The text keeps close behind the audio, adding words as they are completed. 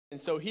And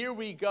so here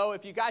we go.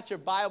 If you got your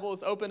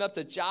Bibles, open up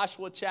to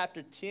Joshua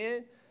chapter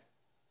 10.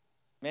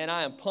 Man,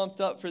 I am pumped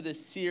up for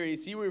this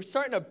series. See, we're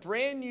starting a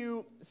brand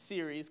new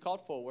series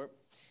called Forward.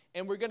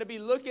 And we're going to be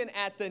looking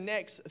at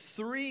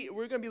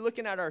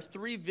our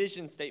three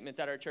vision statements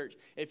at our church.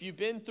 If you've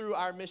been through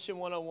our Mission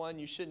 101,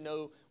 you should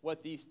know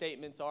what these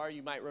statements are.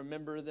 You might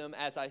remember them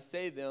as I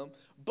say them.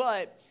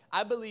 But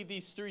I believe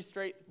these three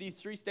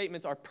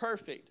statements are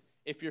perfect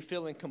if you're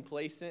feeling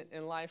complacent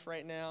in life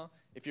right now,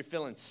 if you're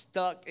feeling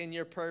stuck in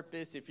your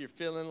purpose, if you're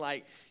feeling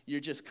like you're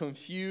just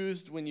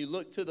confused when you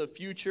look to the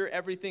future,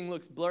 everything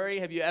looks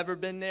blurry. Have you ever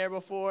been there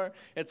before?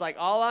 It's like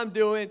all I'm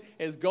doing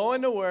is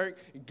going to work,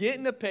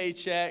 getting a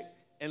paycheck,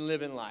 and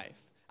living life.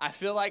 I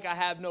feel like I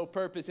have no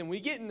purpose, and we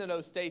get into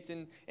those states,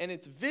 and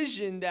it's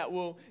vision that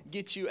will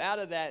get you out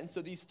of that. And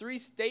so these three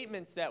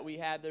statements that we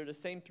have, they're the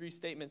same three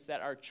statements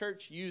that our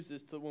church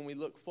uses when we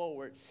look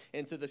forward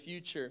into the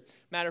future.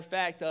 Matter of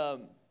fact,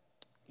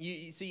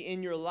 you see,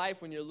 in your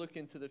life, when you're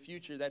looking to the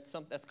future, that's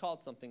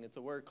called something. It's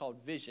a word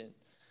called vision.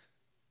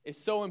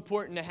 It's so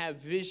important to have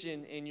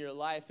vision in your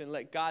life and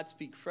let God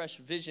speak fresh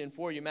vision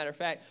for you. Matter of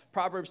fact,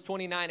 Proverbs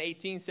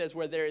 29:18 says,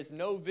 where there is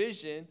no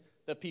vision,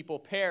 the people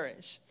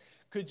perish.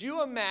 Could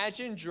you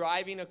imagine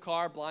driving a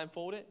car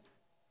blindfolded?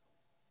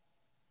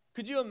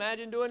 Could you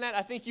imagine doing that?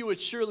 I think you would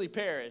surely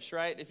perish,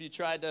 right? If you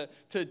tried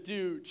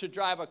to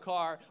drive a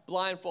car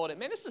blindfolded.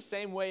 Man, it's the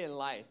same way in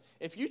life.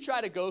 If you try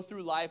to go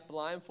through life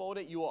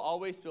blindfolded, you will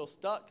always feel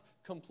stuck,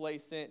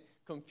 complacent,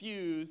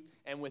 confused,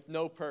 and with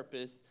no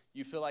purpose.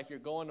 You feel like you're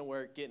going to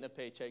work, getting a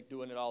paycheck,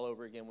 doing it all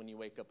over again when you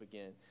wake up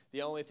again.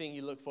 The only thing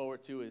you look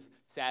forward to is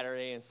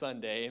Saturday and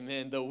Sunday, and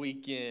then the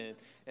weekend.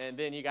 And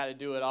then you got to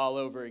do it all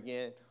over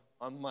again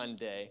on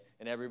Monday.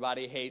 And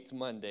everybody hates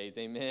Mondays,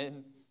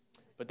 amen?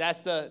 But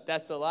that's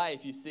the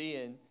life, you see,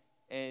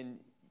 and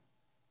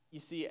you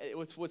see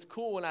what's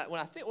cool when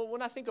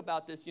I think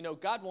about this, you know,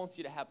 God wants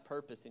you to have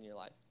purpose in your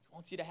life. He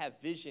wants you to have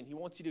vision. He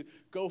wants you to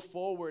go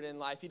forward in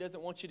life. He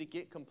doesn't want you to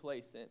get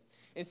complacent.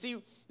 And see,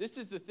 this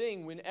is the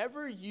thing.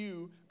 Whenever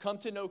you come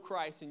to know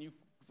Christ and you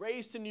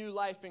raise to new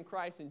life in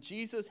Christ and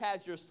Jesus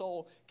has your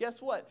soul,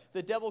 guess what?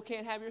 The devil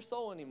can't have your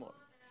soul anymore.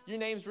 Your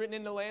name's written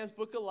in the Lamb's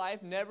Book of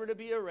Life, never to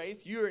be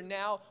erased. You are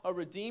now a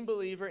redeemed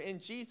believer in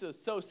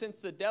Jesus. So since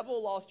the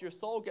devil lost your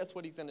soul, guess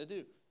what he's going to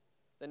do?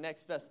 The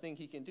next best thing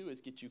he can do is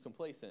get you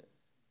complacent.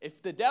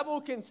 If the devil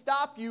can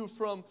stop you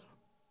from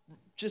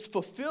just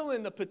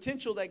fulfilling the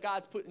potential that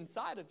God's put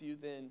inside of you,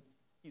 then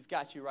he's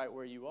got you right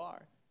where you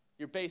are.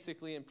 You're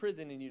basically in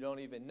prison and you don't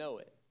even know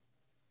it.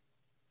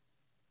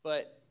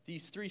 But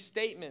these three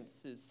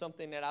statements is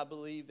something that I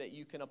believe that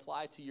you can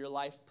apply to your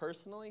life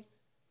personally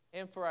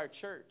and for our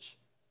church,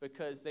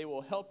 because they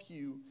will help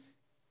you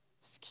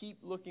keep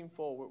looking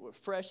forward with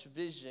fresh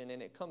vision,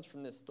 and it comes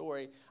from this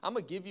story. I'm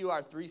going to give you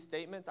our three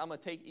statements. I'm going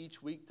to take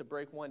each week to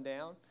break one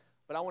down,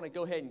 but I want to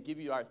go ahead and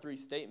give you our three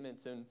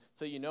statements, and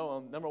so you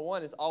know them. Number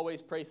one is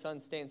always pray,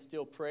 sun, stand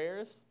still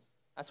prayers.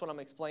 That's what I'm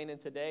explaining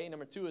today.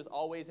 Number two is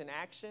always in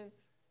action,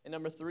 and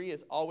number three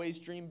is always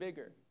dream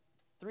bigger.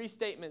 Three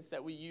statements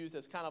that we use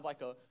as kind of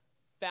like a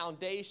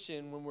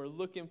foundation when we're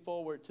looking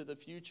forward to the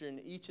future, and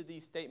each of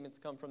these statements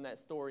come from that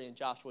story in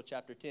Joshua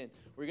chapter 10.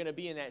 We're going to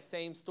be in that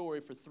same story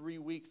for 3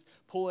 weeks,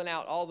 pulling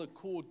out all the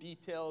cool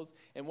details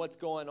and what's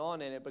going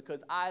on in it,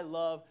 because I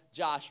love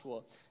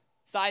Joshua.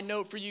 Side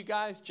note for you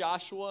guys,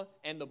 Joshua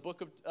and the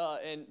book of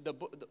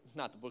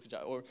not the book of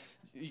Joshua, or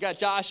you got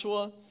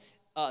Joshua,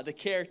 the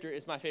character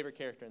is my favorite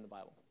character in the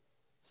Bible.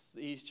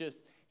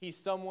 He's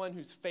someone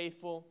who's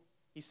faithful,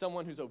 he's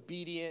someone who's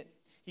obedient,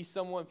 he's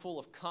someone full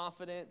of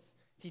confidence.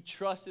 He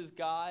trusts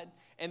God,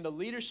 and the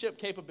leadership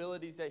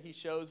capabilities that he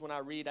shows when I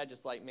read, I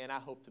just like, man, I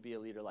hope to be a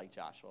leader like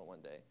Joshua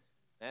one day.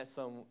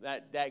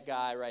 That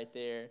guy right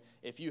there.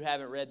 If you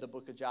haven't read the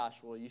book of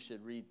Joshua, you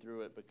should read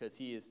through it, because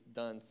he has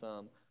done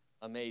some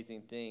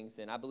amazing things.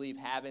 And I believe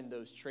having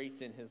those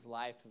traits in his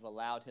life have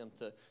allowed him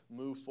to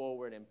move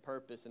forward in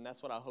purpose. And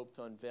that's what I hope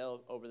to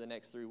unveil over the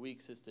next 3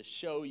 weeks, is to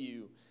show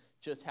you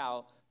just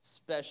how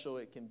special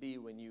it can be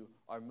when you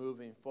are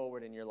moving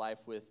forward in your life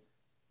with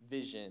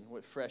vision,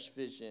 with fresh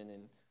vision,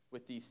 and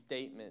with these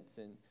statements.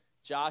 And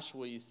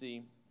Joshua, you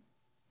see,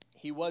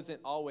 he wasn't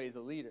always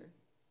a leader.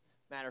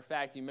 Matter of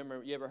fact, you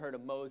ever heard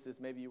of Moses?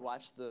 Maybe you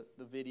watched the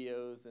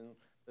videos and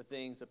the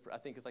things. I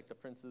think it's like the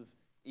Prince of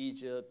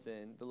Egypt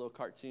and the little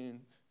cartoon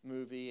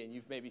movie, and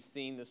you've maybe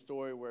seen the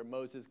story where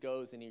Moses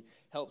goes and he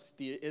helps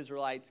the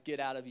Israelites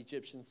get out of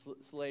Egyptian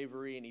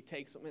slavery, and he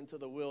takes them into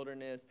the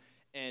wilderness.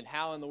 And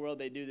how in the world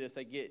they do this?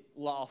 They get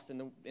lost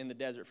in the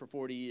desert for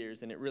 40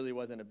 years, and it really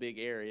wasn't a big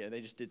area.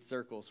 They just did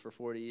circles for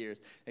 40 years.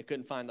 They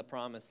couldn't find the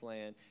promised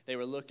land. They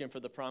were looking for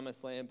the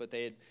promised land, but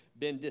they had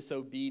been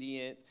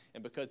disobedient,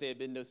 and because they had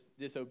been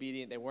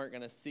disobedient, they weren't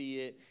going to see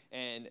it.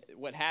 And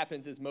what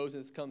happens is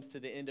Moses comes to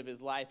the end of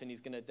his life, and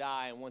he's going to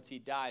die, and once he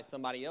dies,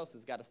 somebody else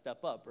has got to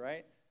step up,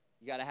 right?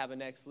 You got to have a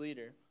next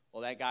leader.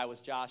 Well, that guy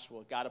was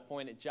Joshua. God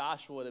appointed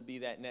Joshua to be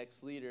that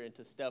next leader and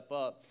to step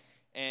up.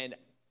 And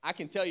I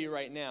can tell you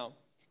right now,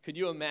 could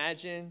you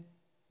imagine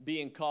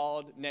being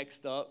called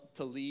next up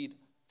to lead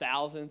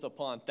thousands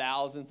upon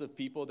thousands of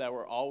people that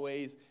were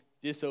always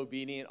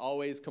disobedient,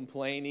 always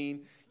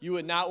complaining. You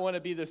would not want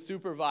to be the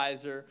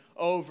supervisor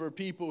over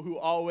people who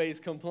always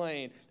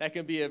complain. That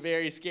can be a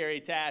very scary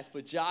task.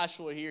 But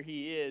Joshua, here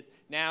he is.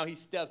 Now he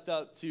stepped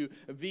up to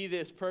be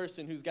this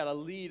person who's got to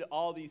lead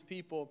all these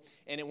people.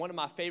 And one of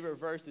my favorite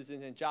verses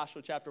is in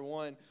Joshua chapter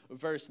 1,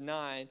 verse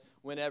 9,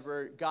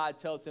 whenever God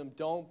tells him,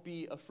 don't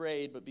be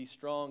afraid, but be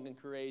strong and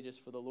courageous,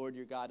 for the Lord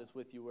your God is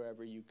with you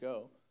wherever you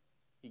go.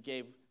 He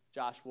gave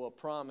Joshua a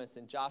promise,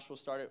 and Joshua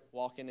started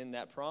walking in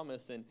that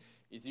promise. And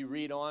as you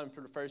read on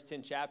for the first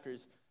 10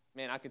 chapters,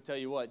 man, I can tell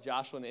you what,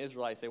 Joshua and the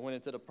Israelites, they went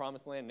into the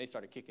promised land and they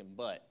started kicking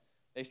butt.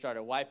 They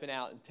started wiping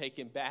out and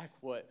taking back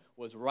what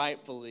was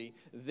rightfully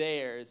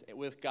theirs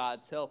with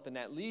God's help. And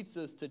that leads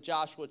us to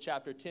Joshua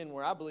chapter 10,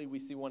 where I believe we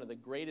see one of the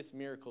greatest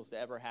miracles to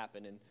ever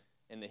happen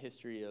in the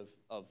history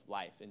of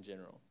life in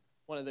general.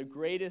 One of the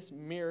greatest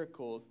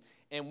miracles.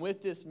 And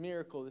with this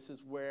miracle, this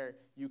is where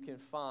you can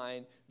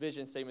find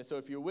vision statements. So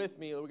if you're with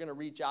me, we're going to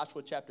read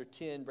Joshua chapter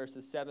 10,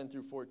 verses 7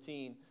 through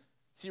 14.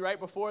 See, right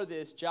before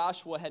this,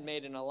 Joshua had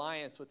made an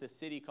alliance with a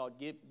city called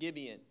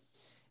Gibeon.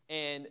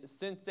 And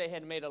since they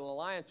had made an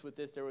alliance with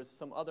this, there was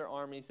some other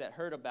armies that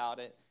heard about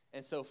it.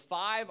 And so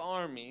 5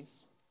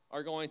 armies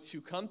are going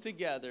to come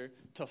together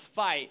to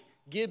fight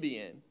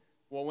Gibeon.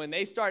 Well, when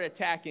they start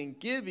attacking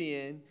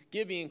Gibeon,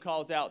 Gibeon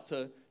calls out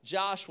to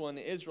Joshua and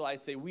the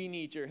Israelites, say, we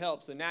need your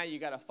help. So now you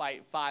got to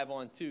fight 5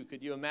 on 2.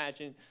 Could you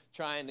imagine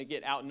trying to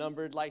get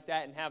outnumbered like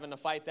that and having to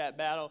fight that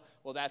battle?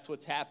 Well, that's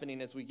what's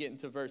happening as we get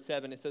into verse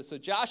 7. It says, so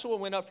Joshua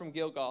went up from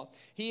Gilgal,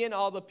 he and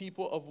all the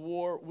people of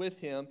war with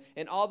him,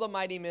 and all the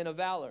mighty men of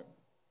valor.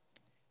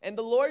 And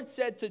the Lord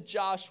said to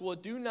Joshua,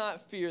 do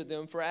not fear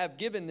them, for I have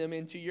given them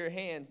into your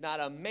hands. Not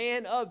a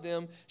man of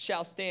them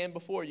shall stand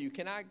before you.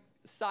 Can I,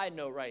 side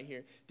note right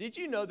here, did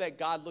you know that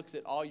God looks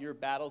at all your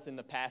battles in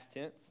the past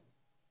tense?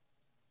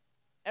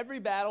 Every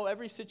battle,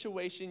 every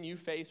situation you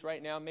face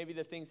right now, maybe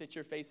the things that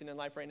you're facing in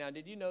life right now,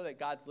 did you know that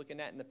God's looking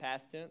at in the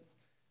past tense?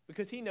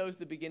 Because he knows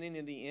the beginning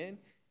and the end,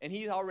 and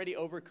he's already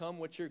overcome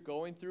what you're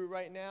going through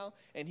right now,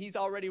 and he's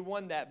already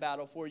won that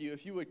battle for you.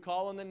 If you would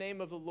call on the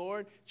name of the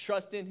Lord,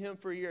 trust in him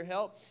for your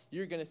help,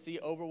 you're going to see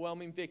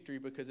overwhelming victory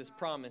because it's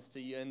promised to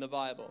you in the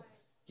Bible.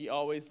 He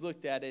always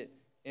looked at it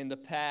in the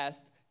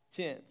past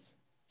tense.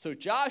 So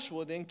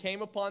Joshua then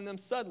came upon them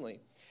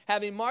suddenly,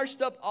 having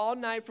marched up all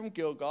night from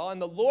Gilgal,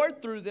 and the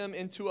Lord threw them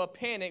into a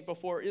panic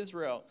before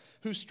Israel,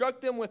 who struck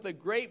them with a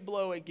great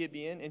blow at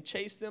Gibeon and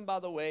chased them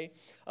by the way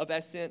of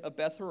ascent of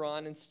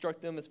Beth-horon and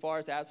struck them as far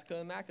as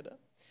Azekah and Makkedah.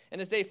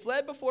 And as they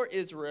fled before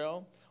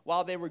Israel,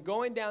 while they were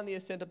going down the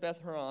ascent of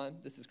Beth-horon,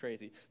 this is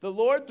crazy, the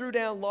Lord threw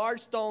down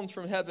large stones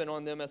from heaven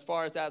on them as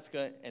far as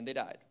Azekah, and they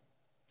died.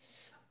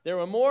 There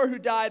were more who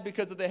died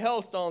because of the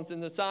hailstones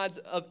than the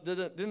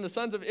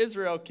sons of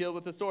Israel killed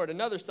with the sword.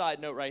 Another side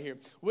note right here.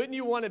 Wouldn't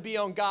you want to be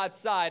on God's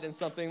side in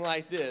something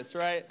like this,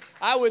 right?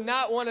 I would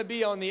not want to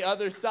be on the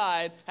other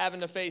side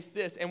having to face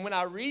this. And when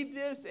I read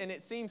this, and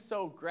it seems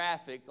so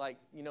graphic, like,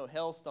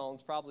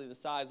 hailstones probably the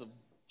size of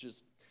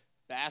just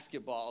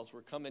basketballs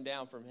were coming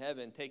down from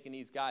heaven, taking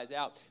these guys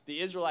out. The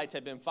Israelites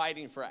had been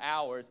fighting for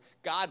hours.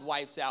 God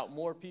wipes out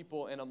more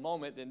people in a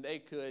moment than they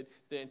could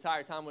the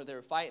entire time when they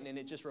were fighting. And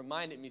it just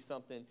reminded me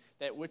something,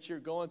 that what you're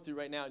going through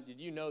right now, did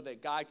you know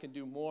that God can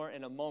do more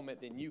in a moment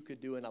than you could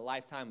do in a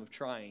lifetime of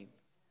trying?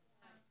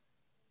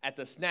 At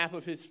the snap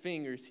of his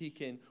fingers, he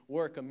can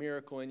work a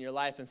miracle in your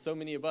life. And so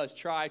many of us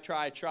try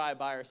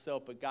by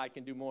ourselves, but God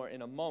can do more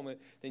in a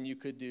moment than you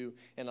could do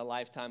in a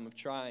lifetime of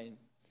trying.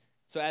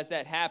 So as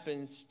that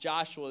happens,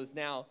 Joshua is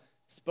now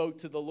spoke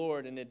to the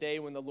Lord in the day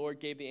when the Lord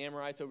gave the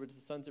Amorites over to the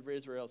sons of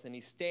Israel. And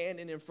he's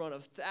standing in front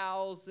of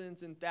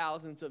thousands and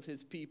thousands of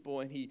his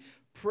people, and he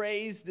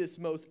prays this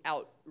most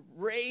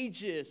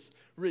outrageous,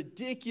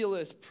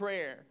 ridiculous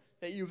prayer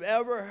that you've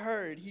ever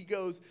heard. He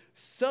goes,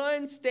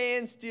 sun,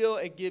 stand still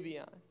at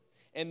Gibeon,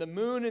 and the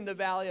moon in the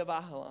valley of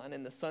Ajalon,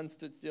 and the sun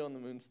stood still and the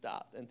moon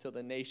stopped until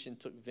the nation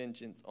took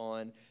vengeance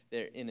on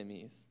their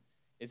enemies.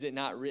 Is it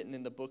not written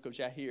in the book of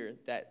Jahir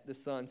that the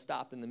sun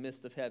stopped in the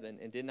midst of heaven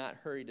and did not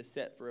hurry to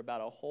set for about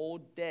a whole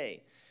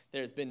day?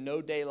 There has been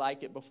no day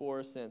like it before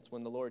or since,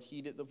 when the Lord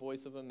heeded the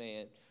voice of a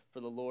man, for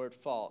the Lord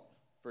fought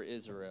for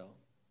Israel.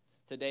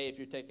 Today, if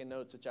you're taking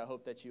notes, which I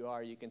hope that you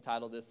are, you can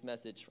title this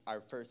message,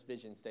 our first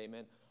vision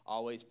statement,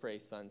 Always Pray,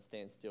 Sun,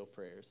 Stand Still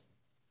Prayers.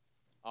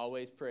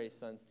 Always pray,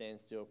 sun, stand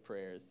still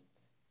prayers.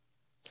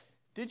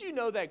 Did you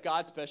know that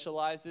God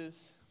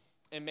specializes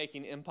in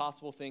making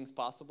impossible things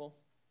possible?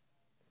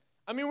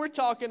 I mean, we're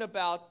talking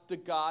about the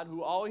God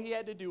who all he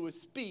had to do was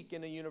speak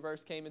and the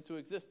universe came into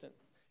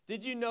existence.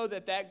 Did you know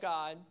that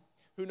God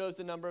who knows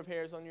the number of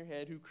hairs on your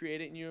head, who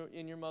created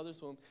in your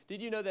mother's womb,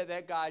 did you know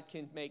that God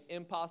can make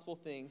impossible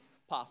things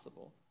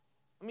possible?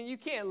 I mean, you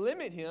can't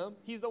limit him.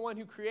 He's the one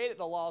who created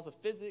the laws of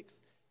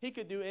physics. He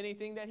could do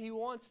anything that he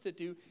wants to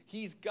do.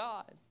 He's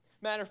God.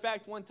 Matter of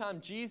fact, one time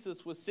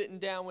Jesus was sitting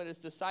down with his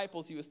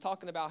disciples. He was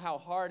talking about how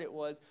hard it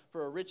was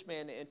for a rich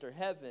man to enter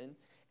heaven.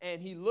 And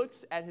he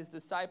looks at his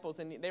disciples,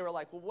 and they were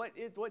like, well,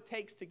 what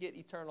takes to get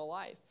eternal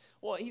life?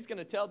 Well, he's going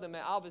to tell them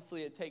that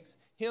obviously it takes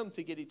him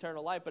to get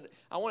eternal life. But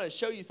I want to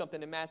show you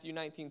something in Matthew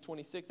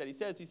 19:26 that he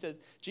says,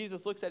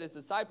 Jesus looks at his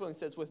disciple and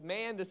says, with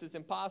man, this is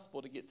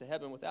impossible to get to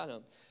heaven without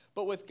him.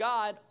 But with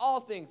God,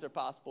 all things are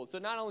possible. So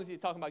not only is he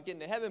talking about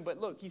getting to heaven,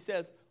 but look, he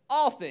says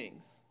all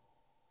things.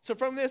 So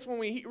from this, when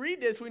we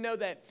read this, we know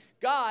that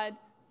God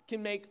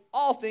can make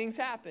all things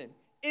happen.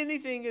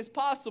 Anything is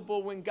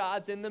possible when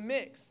God's in the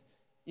mix.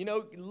 You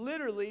know,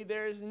 literally,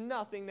 there is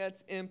nothing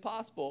that's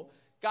impossible.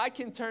 God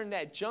can turn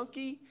that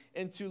junkie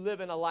into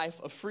living a life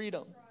of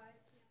freedom.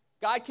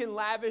 God can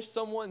lavish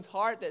someone's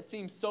heart that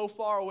seems so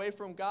far away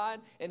from God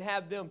and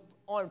have them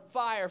on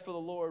fire for the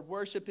Lord,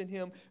 worshiping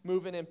him,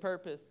 moving in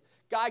purpose.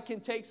 God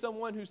can take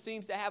someone who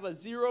seems to have a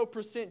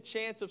 0%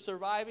 chance of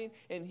surviving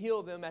and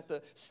heal them at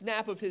the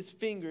snap of his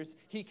fingers.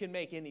 He can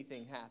make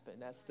anything happen.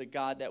 That's the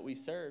God that we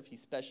serve. He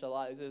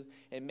specializes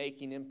in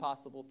making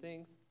impossible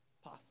things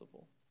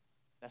possible.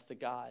 That's the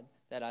God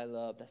that I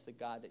love. That's the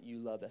God that you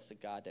love. That's the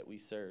God that we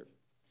serve.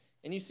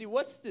 And you see,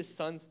 what's this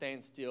sun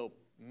stand still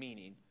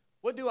meaning?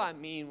 What do I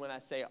mean when I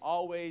say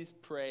always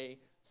pray,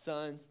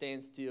 sun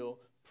stand still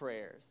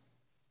prayers?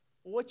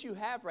 Well, what you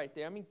have right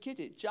there, I mean,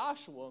 get it.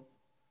 Joshua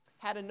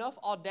had enough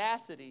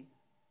audacity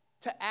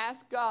to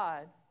ask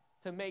God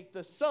to make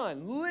the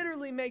sun,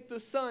 literally make the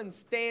sun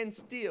stand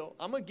still.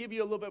 I'm going to give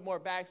you a little bit more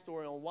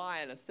backstory on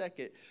why in a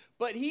second.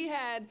 But he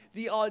had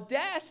the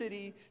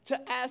audacity to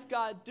ask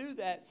God to do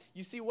that.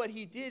 You see, what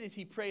he did is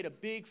he prayed a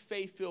big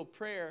faith-filled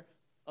prayer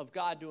of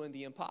God doing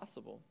the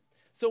impossible.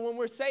 So when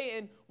we're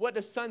saying what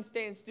does sun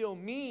stand still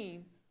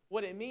mean,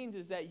 what it means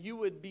is that you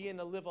would begin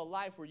to live a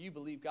life where you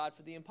believe God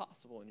for the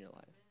impossible in your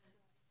life.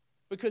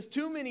 Because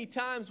too many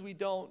times we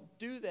don't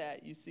do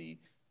that, you see.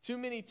 Too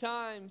many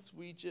times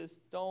we just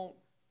don't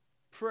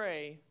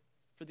pray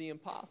for the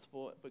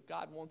impossible, but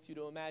God wants you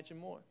to imagine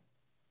more.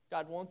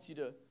 God wants you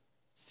to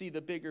see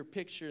the bigger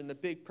picture and the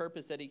big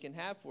purpose that he can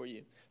have for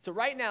you. So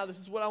right now, this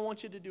is what I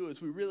want you to do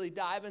as we really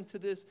dive into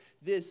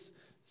this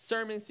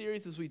sermon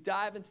series, as we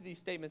dive into these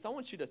statements. I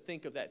want you to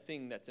think of that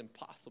thing that's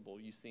impossible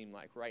you seem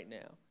like right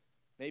now.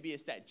 Maybe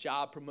it's that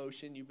job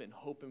promotion you've been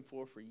hoping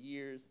for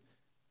years.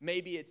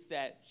 Maybe it's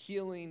that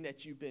healing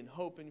that you've been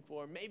hoping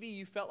for. Maybe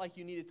you felt like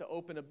you needed to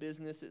open a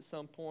business at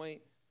some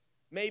point.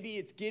 Maybe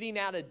it's getting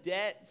out of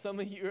debt. Some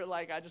of you are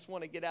like, I just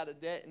want to get out of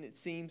debt, and it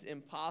seems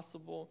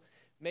impossible.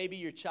 Maybe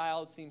your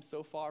child seems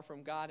so far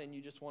from God, and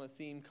you just want to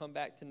see him come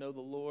back to know the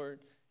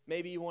Lord.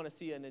 Maybe you want to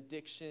see an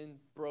addiction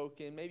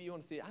broken. Maybe you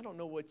want to see, I don't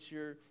know what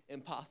your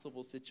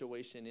impossible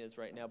situation is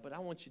right now, but I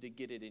want you to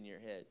get it in your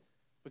head.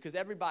 Because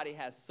everybody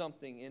has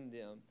something in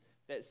them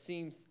that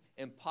seems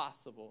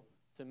impossible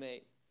to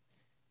make.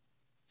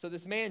 So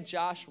this man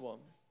Joshua,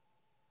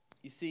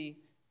 you see,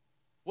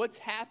 what's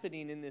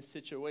happening in this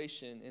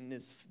situation, in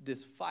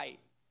this fight,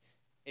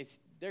 is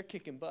they're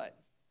kicking butt.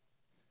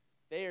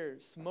 They're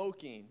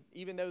smoking.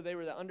 Even though they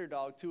were the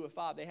underdog,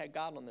 2-5, they had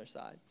God on their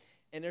side.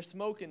 And they're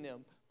smoking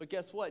them. But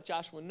guess what?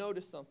 Joshua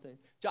noticed something.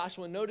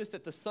 Joshua noticed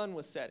that the sun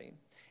was setting.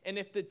 And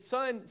if the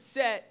sun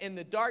set and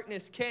the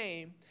darkness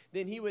came,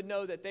 then he would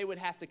know that they would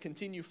have to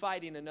continue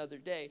fighting another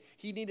day.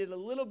 He needed a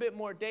little bit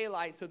more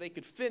daylight so they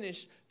could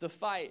finish the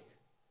fight.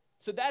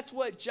 So that's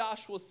what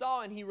Joshua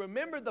saw, and he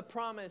remembered the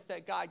promise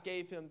that God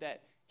gave him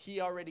that he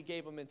already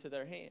gave them into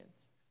their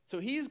hands. So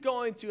he's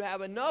going to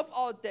have enough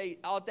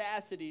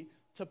audacity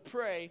to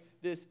pray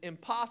this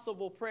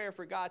impossible prayer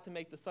for God to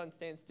make the sun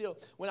stand still.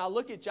 When I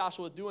look at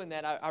Joshua doing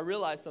that, I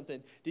realize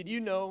something. Did you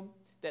know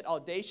that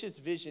audacious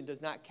vision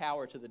does not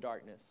cower to the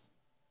darkness?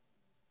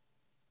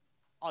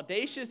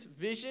 Audacious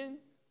vision,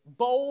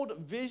 bold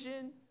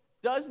vision,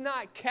 does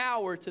not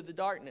cower to the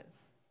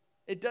darkness.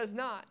 It does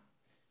not.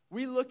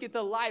 We look at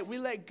the light. We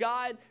let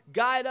God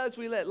guide us.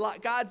 We let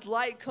God's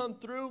light come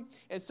through.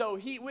 And so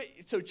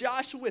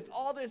Joshua, with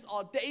all this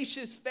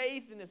audacious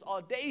faith and this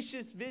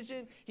audacious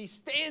vision, he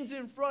stands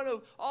in front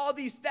of all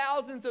these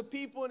thousands of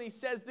people and he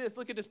says this.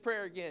 Look at this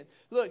prayer again.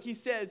 Look, he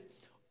says,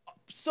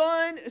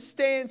 sun,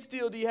 stand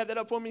still. Do you have that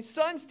up for me?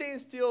 Sun,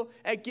 stand still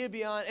at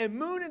Gibeon, and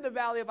moon in the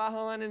valley of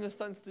Ajalon, and the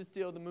sun stood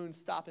still. The moon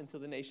stopped until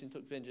the nation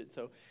took vengeance.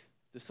 So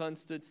the sun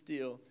stood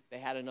still. They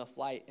had enough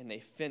light, and they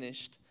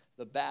finished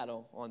the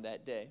battle on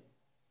that day.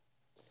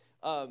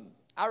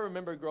 I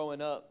remember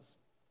growing up,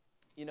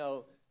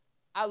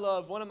 I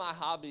love one of my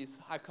hobbies,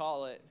 I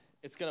call it,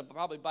 it's going to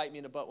probably bite me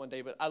in the butt one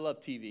day, but I love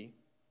TV.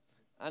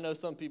 I know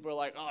some people are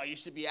like, oh, you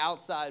should be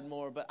outside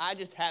more, but I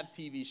just have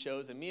TV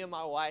shows, and me and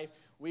my wife,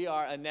 we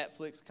are a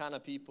Netflix kind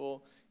of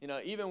people.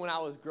 Even when I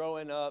was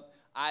growing up,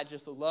 I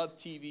just loved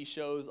TV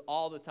shows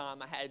all the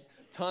time. I had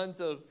tons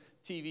of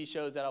TV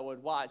shows that I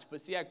would watch.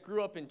 But see, I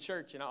grew up in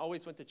church, and I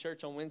always went to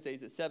church on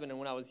Wednesdays at 7. And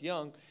when I was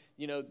young,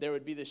 there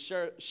would be the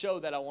show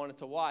that I wanted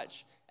to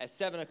watch at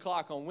 7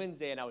 o'clock on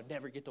Wednesday, and I would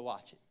never get to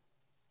watch it.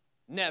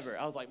 Never.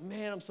 I was like,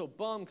 man, I'm so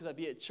bummed because I'd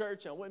be at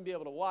church, and I wouldn't be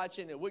able to watch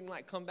it, and it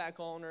wouldn't come back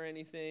on or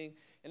anything.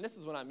 And this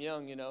is when I'm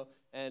young,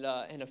 And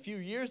a few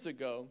years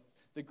ago,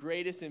 the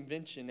greatest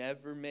invention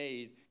ever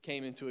made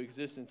came into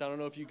existence. I don't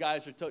know if you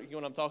guys are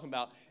what I'm talking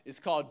about. It's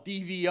called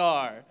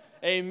DVR.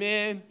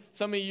 Amen?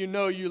 Some of you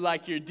know you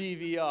like your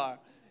DVR.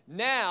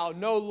 Now,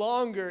 no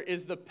longer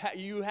is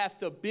you have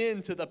to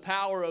bend to the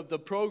power of the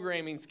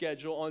programming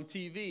schedule on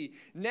TV.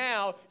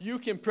 Now, you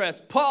can press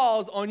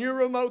pause on your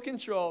remote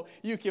control.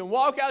 You can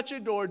walk out your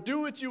door,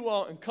 do what you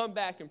want, and come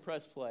back and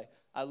press play.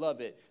 I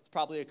love it. It's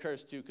probably a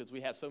curse, too, because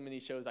we have so many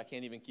shows I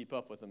can't even keep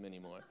up with them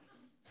anymore.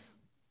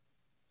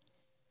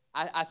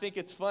 I think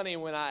it's funny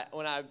when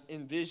I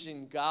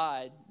envision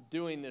God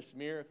doing this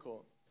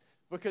miracle,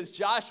 because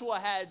Joshua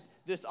had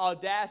this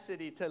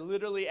audacity to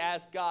literally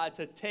ask God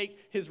to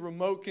take his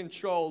remote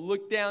control,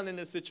 look down in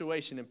the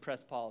situation, and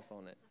press pause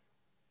on it.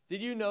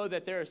 Did you know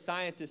that there are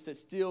scientists that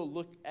still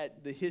look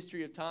at the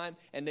history of time,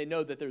 and they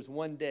know that there's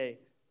one day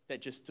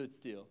that just stood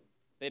still?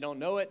 They don't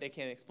know it. They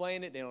can't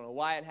explain it. They don't know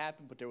why it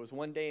happened, but there was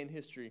one day in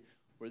history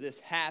where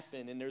this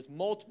happened, and there's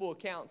multiple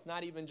accounts,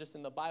 not even just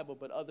in the Bible,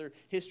 but other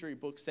history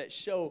books that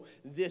show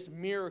this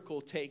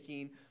miracle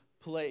taking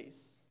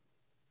place.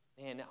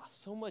 Man,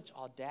 so much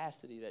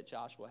audacity that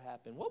Joshua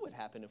happened. What would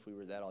happen if we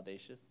were that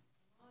audacious?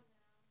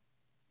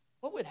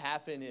 What would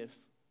happen if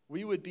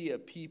we would be a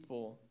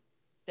people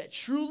that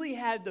truly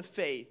had the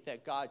faith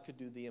that God could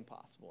do the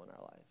impossible in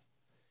our life?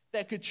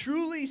 That could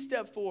truly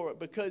step forward,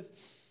 because,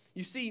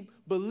 you see,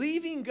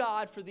 believing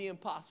God for the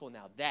impossible,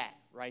 now that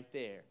right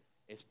there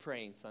is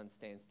praying sun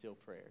stand still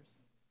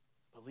prayers.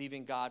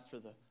 Believing God for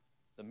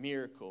the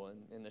miracle.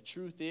 And the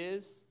truth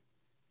is,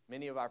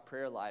 many of our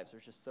prayer lives are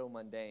just so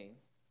mundane.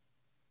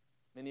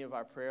 Many of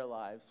our prayer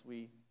lives,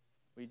 we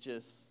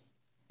just,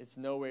 it's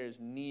nowhere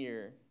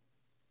near,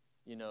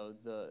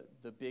 the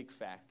big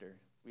factor.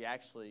 We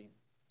actually,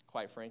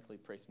 quite frankly,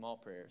 pray small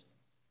prayers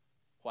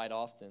quite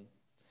often.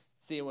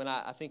 See, when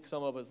I think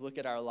some of us look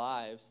at our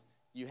lives,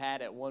 you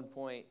had at one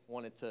point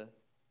wanted to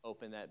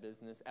open that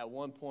business. At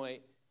one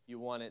point, you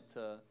wanted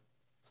to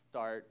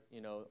start,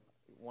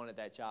 wanted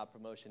that job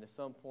promotion. At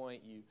some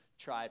point, you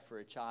tried for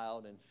a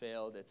child and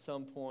failed. At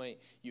some point,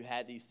 you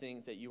had these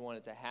things that you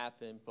wanted to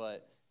happen,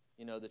 but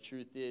the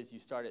truth is you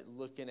started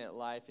looking at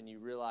life and you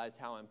realized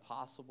how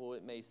impossible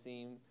it may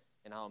seem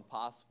and how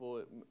impossible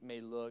it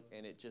may look,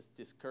 and it just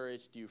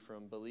discouraged you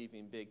from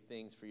believing big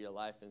things for your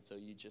life, and so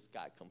you just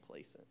got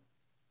complacent.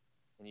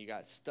 And you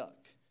got stuck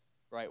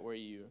right where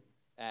you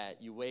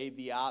at. You weighed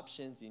the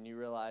options and you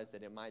realized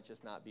that it might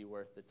just not be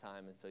worth the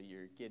time, and so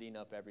you're getting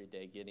up every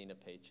day, getting a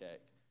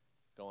paycheck,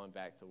 going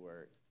back to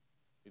work.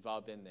 We've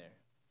all been there.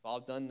 We've all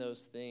done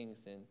those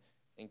things and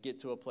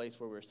get to a place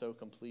where we're so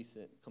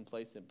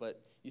complacent.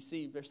 But you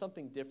see, there's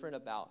something different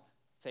about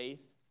faith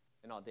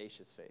and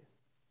audacious faith.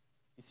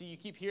 You see, you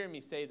keep hearing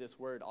me say this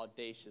word,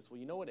 audacious. Well,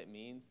 you know what it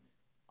means?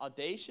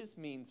 Audacious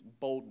means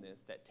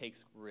boldness that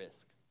takes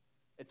risk.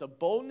 It's a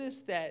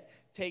boldness that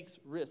takes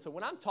risk. So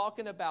when I'm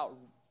talking about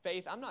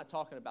faith, I'm not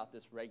talking about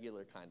this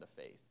regular kind of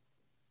faith.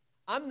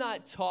 I'm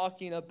not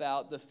talking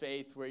about the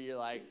faith where you're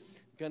like,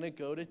 going to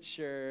go to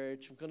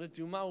church, I'm going to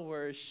do my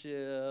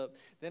worship,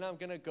 then I'm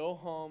going to go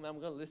home, I'm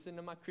going to listen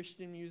to my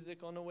Christian music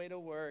on the way to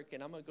work,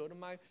 and I'm going to go to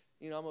my,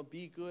 I'm going to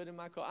be good in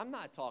my car. I'm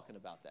not talking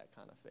about that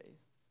kind of faith.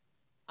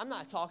 I'm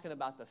not talking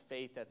about the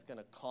faith that's going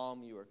to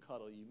calm you or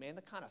cuddle you. Man,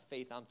 the kind of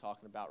faith I'm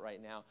talking about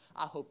right now,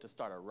 I hope to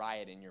start a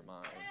riot in your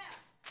mind.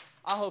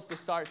 I hope to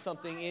start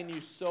something in you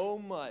so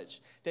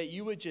much that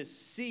you would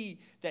just see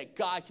that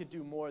God could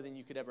do more than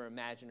you could ever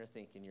imagine or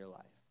think in your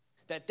life.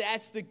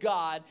 That's the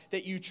God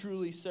that you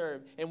truly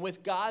serve. And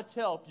with God's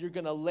help, you're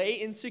going to lay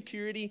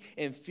insecurity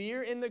and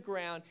fear in the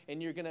ground,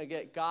 and you're going to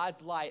get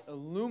God's light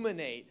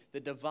illuminate the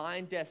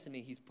divine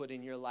destiny he's put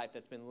in your life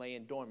that's been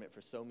laying dormant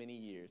for so many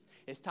years.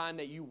 It's time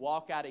that you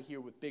walk out of here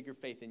with bigger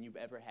faith than you've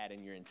ever had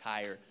in your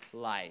entire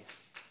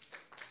life.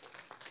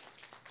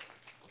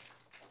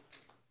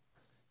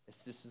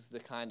 This is the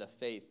kind of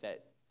faith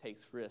that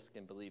takes risk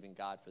and believing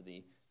God for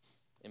the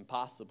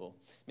impossible.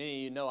 Many of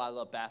you know I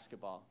love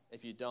basketball.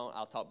 If you don't,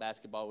 I'll talk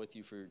basketball with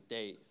you for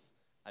days.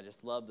 I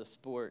just love the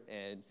sport.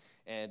 And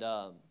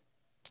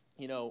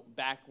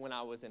back when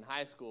I was in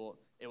high school,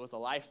 it was a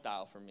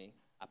lifestyle for me.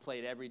 I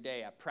played every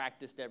day. I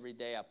practiced every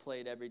day. I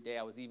played every day.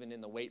 I was even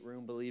in the weight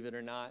room, believe it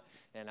or not.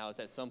 And I was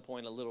at some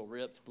point a little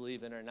ripped,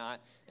 believe it or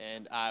not.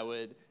 And I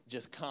would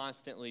just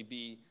constantly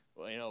be,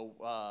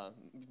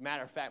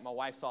 matter of fact, my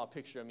wife saw a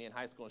picture of me in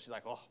high school, and she's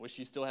like, oh, wish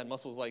you still had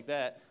muscles like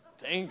that.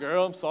 Dang,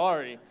 girl, I'm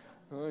sorry.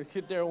 I'll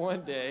get there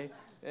one day.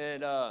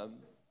 And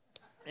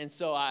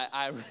so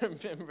I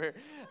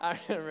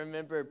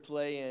remember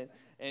playing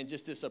and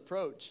just this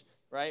approach,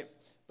 right?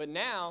 But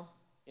now,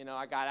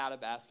 I got out of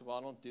basketball.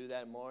 I don't do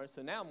that more.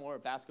 So now more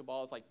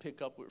basketball is like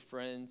pick up with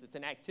friends. It's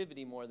an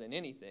activity more than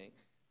anything.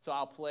 So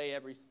I'll play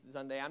every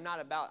Sunday. I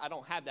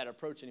don't have that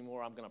approach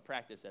anymore. I'm going to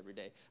practice every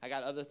day. I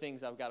got other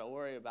things I've got to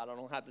worry about. I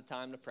don't have the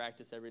time to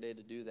practice every day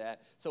to do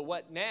that. So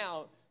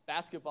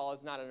basketball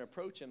is not an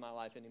approach in my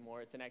life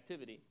anymore. It's an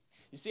activity.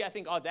 You see, I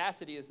think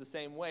audacity is the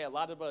same way. A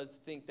lot of us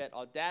think that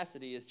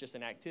audacity is just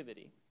an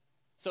activity.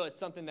 So it's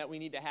something that we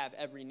need to have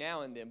every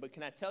now and then. But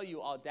can I tell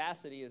you,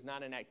 audacity is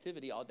not an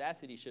activity.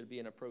 Audacity should be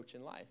an approach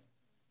in life.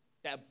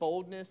 that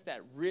boldness,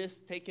 that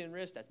risk, taking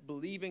risks, that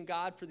believing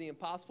God for the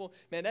impossible,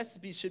 man, that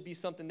should be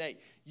something that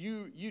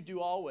you do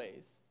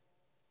always.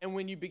 And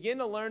when you begin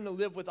to learn to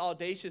live with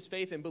audacious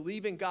faith and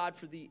believe in God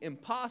for the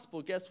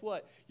impossible, guess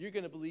what? You're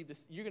going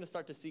to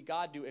start to see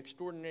God do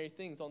extraordinary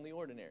things on the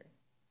ordinary.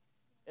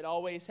 It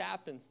always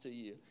happens to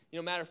you. You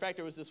know, matter of fact,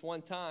 there was this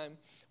one time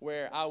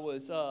where I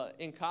was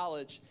in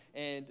college,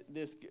 and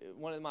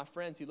one of my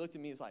friends, he looked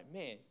at me, he's like,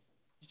 man,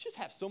 you just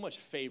have so much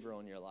favor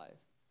on your life.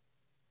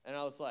 And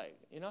I was like,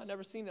 I've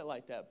never seen it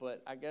like that,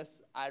 but I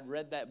guess I'd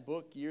read that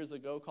book years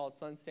ago called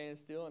Sun Stand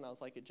Still, and I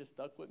was like, it just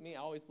stuck with me. I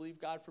always believe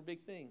God for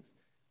big things.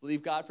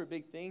 Believe God for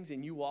big things,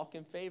 and you walk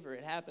in favor.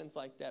 It happens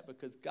like that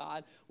because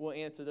God will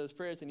answer those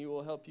prayers, and He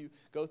will help you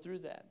go through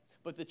that.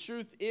 But the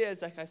truth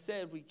is, like I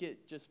said,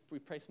 we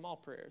pray small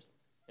prayers,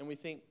 and we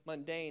think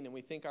mundane, and we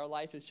think our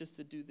life is just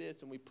to do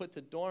this, and we put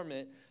to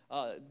dormant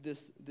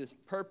this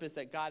purpose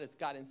that God has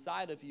got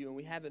inside of you, and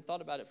we haven't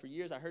thought about it for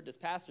years. I heard this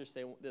pastor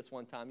say this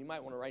one time. You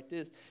might want to write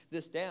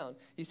this down.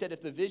 He said,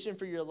 if the vision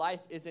for your life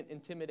isn't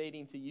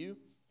intimidating to you,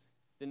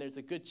 then there's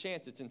a good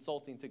chance it's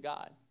insulting to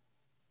God.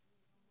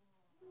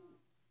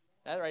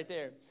 That right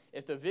there.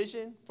 If the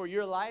vision for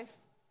your life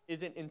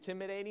isn't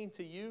intimidating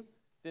to you,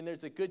 then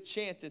there's a good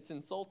chance it's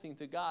insulting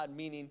to God,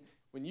 meaning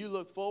when you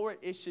look forward,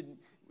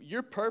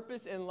 your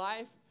purpose in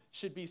life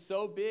should be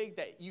so big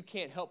that you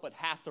can't help but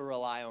have to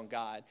rely on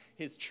God,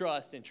 His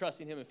trust, and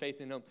trusting Him and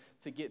faith in Him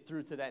to get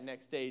through to that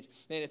next stage.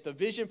 And if the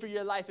vision for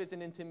your life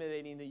isn't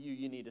intimidating to you,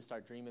 you need to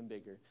start dreaming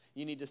bigger.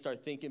 You need to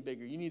start thinking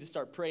bigger. You need to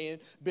start praying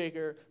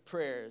bigger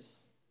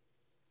prayers.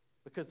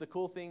 Because the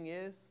cool thing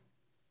is,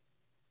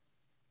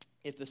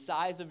 if the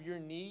size of your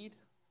need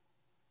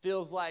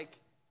feels like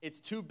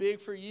it's too big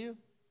for you,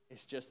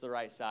 it's just the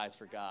right size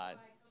for God.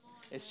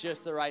 It's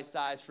just the right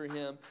size for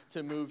Him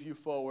to move you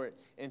forward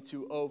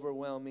into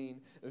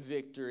overwhelming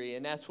victory.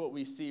 And that's what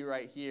we see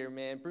right here,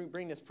 man.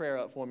 Bring this prayer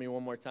up for me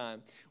one more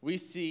time. We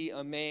see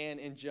a man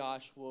in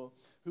Joshua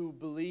who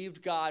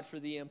believed God for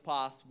the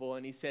impossible.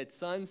 And he said,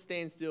 sun,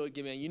 stand still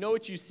again. Man, you know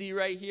what you see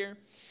right here?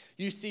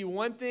 You see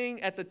one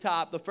thing at the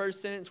top, the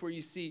first sentence where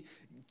you see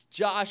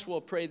Joshua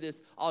pray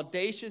this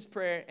audacious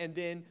prayer, and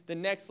then the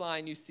next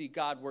line you see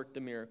God work the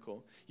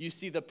miracle. You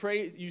see the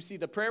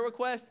prayer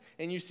request,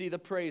 and you see the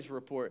praise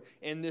report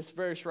in this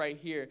verse right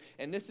here.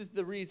 And this is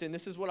the reason,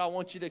 this is what I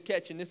want you to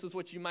catch, and this is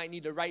what you might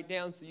need to write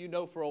down so you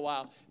know for a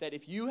while, that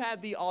if you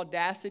have the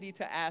audacity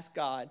to ask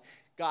God,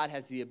 God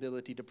has the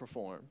ability to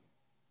perform.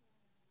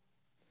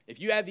 If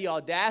you have the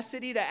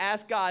audacity to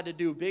ask God to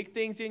do big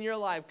things in your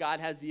life, God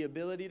has the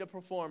ability to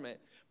perform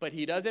it. But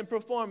He doesn't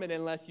perform it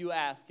unless you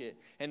ask it.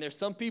 And there's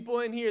some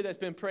people in here that's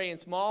been praying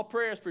small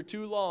prayers for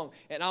too long.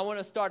 And I want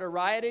to start a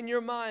riot in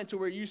your mind to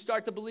where you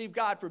start to believe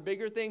God for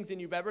bigger things than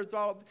you've ever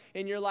thought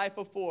in your life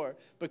before.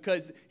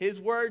 Because His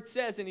word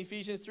says in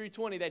Ephesians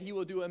 3:20 that He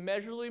will do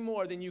immeasurably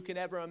more than you can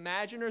ever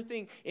imagine or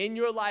think in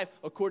your life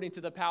according to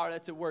the power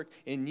that's at work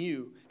in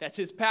you. That's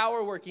His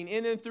power working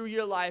in and through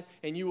your life,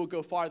 and you will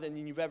go farther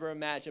than you've ever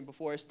imagined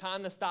before. It's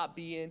time to stop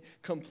being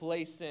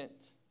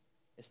complacent.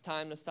 It's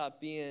time to stop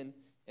being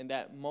in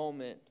that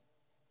moment.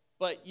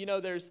 But,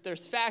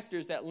 there's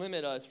factors that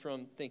limit us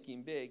from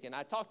thinking big. And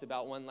I talked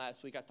about one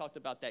last week. I talked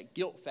about that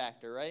guilt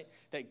factor, right?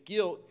 That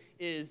guilt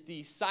is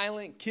the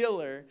silent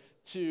killer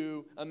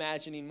to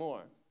imagining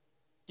more.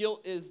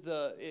 Guilt is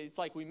it's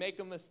like we make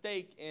a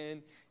mistake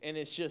and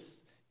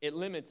it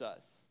limits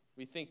us.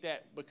 We think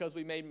that because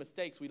we made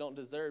mistakes, we don't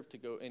deserve to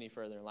go any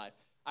further in life.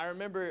 I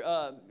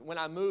remember when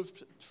I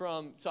moved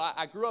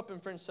I grew up in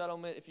French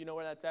Settlement, if you know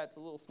where that's at. It's a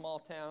little small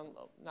town,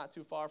 not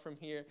too far from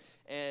here.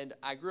 And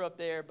I grew up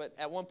there, but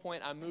at one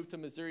point I moved to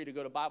Missouri to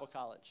go to Bible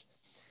college.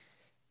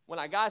 When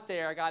I got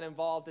there, I got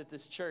involved at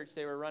this church.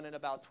 They were running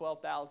about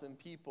 12,000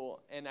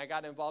 people, and I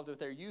got involved with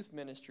their youth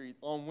ministry.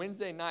 On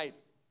Wednesday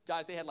nights,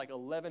 guys, they had like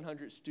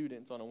 1,100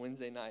 students on a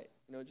Wednesday night.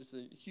 Just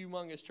a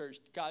humongous church,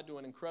 God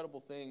doing incredible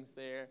things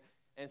there.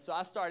 And so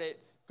I started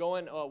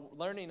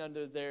learning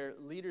under their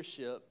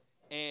leadership.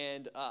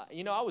 And,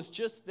 I was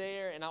just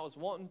there, and I was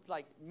wanting,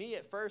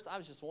 at first, I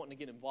was just wanting to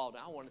get involved.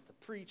 I wanted to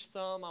preach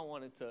some. I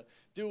wanted to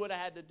do what I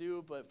had to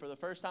do. But for the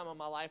first time in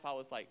my life, I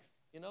was like,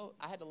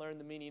 I had to learn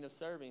the meaning of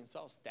serving.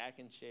 So I was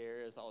stacking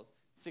chairs. I was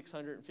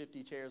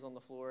 650 chairs on the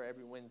floor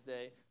every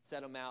Wednesday,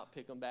 set them out,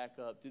 pick them back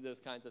up, do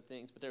those kinds of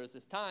things. But there was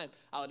this time,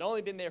 I had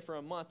only been there for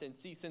a month, and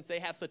since they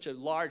have such a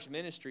large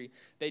ministry,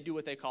 they do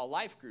what they call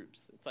life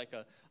groups. It's like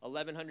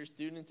 1,100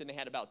 students, and they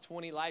had about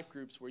 20 life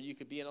groups where you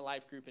could be in a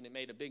life group, and it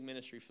made a big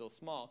ministry feel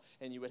small,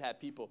 and you would have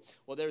people.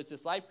 Well, there was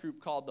this life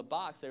group called The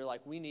Box. They were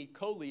like, we need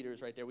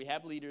co-leaders right there. We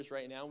have leaders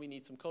right now. We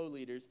need some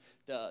co-leaders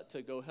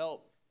to go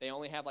help. They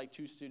only have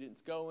 2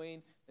 students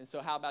going, and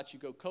so how about you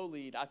go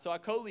co-lead? So I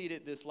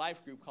co-leaded this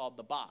life group called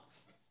The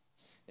Box,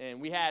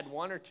 and we had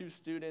 1 or 2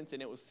 students, and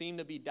it seemed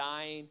to be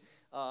dying,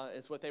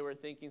 is what they were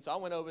thinking. So I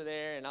went over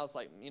there, and I was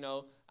like,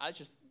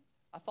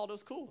 I thought it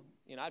was cool.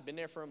 I'd been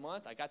there for a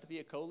month. I got to be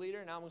a co-leader,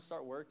 and now I'm going to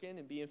start working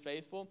and being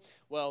faithful.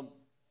 Well,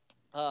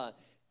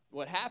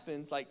 what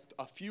happens, like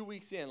a few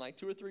weeks in, like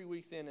 2 or 3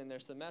 weeks in their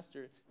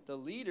semester, the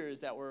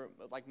leaders that were,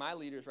 like my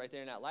leaders right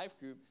there in that life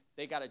group,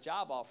 they got a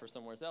job offer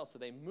somewhere else. So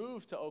they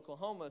moved to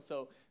Oklahoma.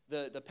 So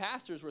the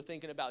pastors were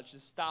thinking about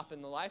just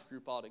stopping the life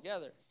group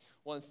altogether.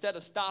 Well, instead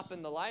of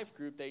stopping the life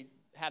group, they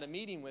had a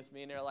meeting with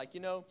me, and they're like,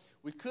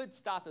 we could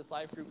stop this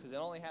life group because it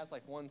only has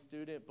like one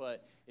student,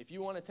 but if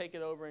you want to take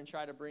it over and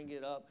try to bring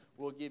it up,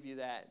 we'll give you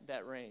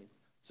that reins.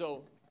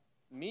 So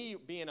me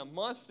being a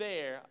month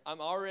there,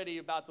 I'm already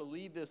about to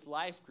lead this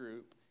life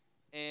group,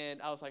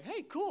 and I was like,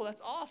 hey, cool,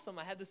 that's awesome.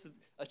 I had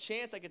a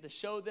chance. I get to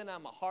show them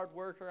I'm a hard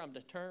worker. I'm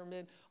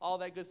determined, all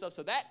that good stuff.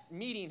 So that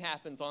meeting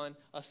happens on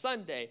a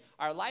Sunday.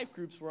 Our life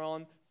groups were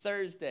on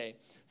Thursday.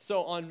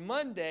 So on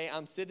Monday,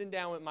 I'm sitting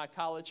down with my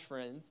college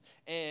friends,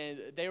 and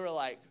they were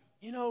like,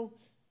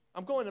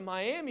 I'm going to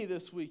Miami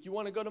this week. You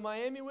want to go to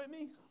Miami with me?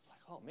 I was like,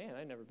 oh, man,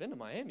 I've never been to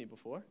Miami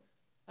before.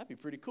 That'd be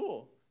pretty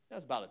cool.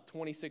 That's about a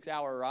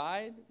 26-hour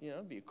ride.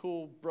 It'd be a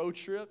cool road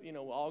trip.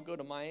 We'll all go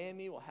to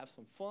Miami. We'll have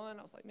some fun.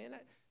 I was like, man,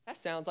 that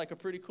sounds like a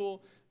pretty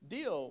cool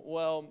deal.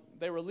 Well,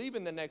 they were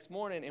leaving the next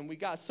morning, and we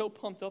got so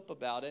pumped up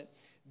about it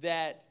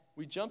that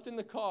we jumped in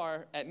the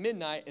car at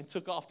midnight and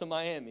took off to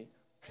Miami.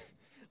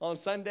 On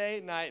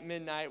Sunday night,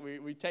 midnight,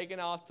 we taken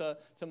off to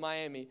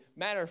Miami.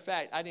 Matter of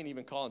fact, I didn't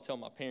even call and tell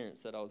my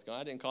parents that I was going.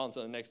 I didn't call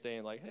until the next day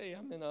and like, hey,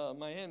 I'm in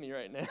Miami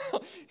right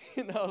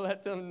now.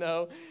 Let them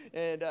know.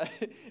 And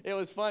it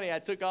was funny. I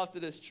took off to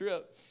this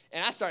trip,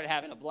 and I started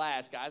having a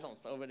blast, guys. I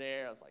was over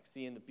there. I was like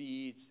seeing the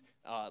beach.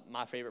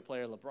 My favorite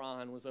player,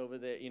 LeBron, was over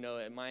there,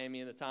 at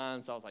Miami at the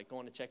time. So I was like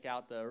going to check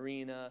out the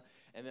arena.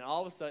 And then all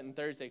of a sudden,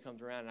 Thursday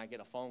comes around, and I get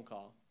a phone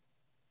call.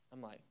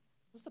 I'm like,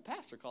 what's the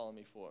pastor calling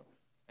me for?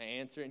 I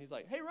answer, and he's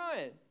like, hey,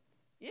 Ryan.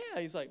 Yeah.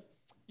 He's like,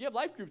 you have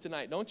life group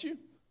tonight, don't you?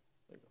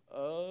 I'm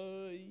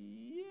like,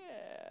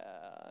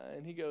 yeah.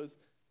 And he goes,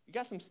 you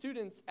got some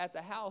students at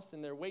the house,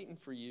 and they're waiting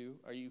for you.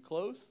 Are you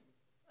close?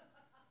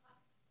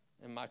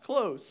 Am I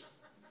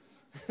close?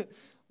 I'm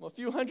a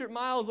few hundred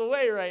miles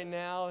away right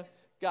now.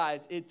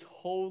 Guys, it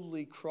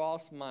totally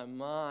crossed my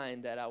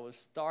mind that I was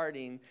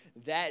starting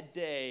that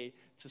day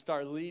to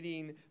start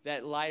leading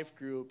that life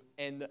group,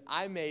 and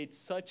I made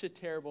such a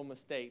terrible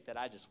mistake that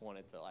I just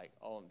wanted to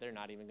they're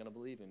not even going to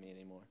believe in me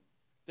anymore.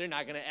 They're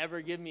not going to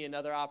ever give me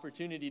another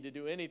opportunity to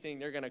do anything.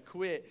 They're going to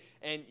quit.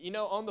 And,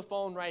 on the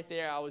phone right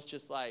there, I was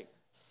just like,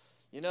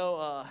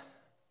 I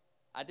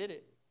did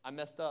it. I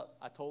messed up.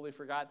 I totally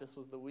forgot this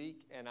was the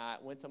week, and I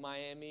went to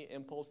Miami,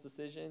 impulse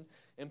decision.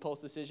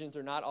 Impulse decisions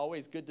are not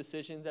always good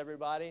decisions,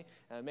 everybody.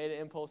 And I made an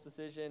impulse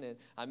decision, and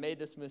I made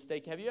this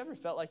mistake. Have you ever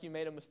felt like you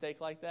made a mistake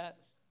like that?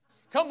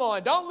 Come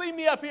on, don't leave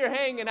me up here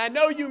hanging. I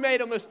know you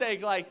made a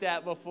mistake like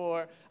that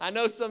before. I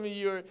know some of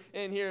you are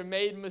in here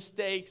made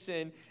mistakes,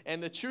 and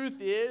the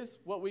truth is,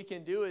 what we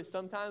can do is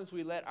sometimes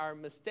we let our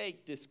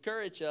mistake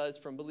discourage us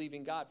from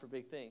believing God for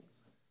big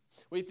things.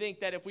 We think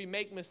that if we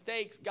make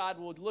mistakes, God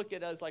will look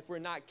at us like we're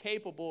not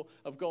capable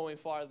of going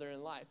farther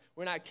in life.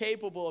 We're not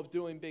capable of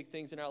doing big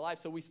things in our life.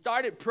 So we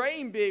started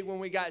praying big when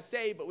we got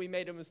saved, but we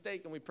made a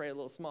mistake and we prayed a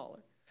little smaller.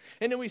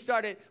 And then we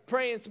started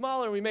praying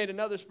smaller, and we made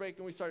another mistake,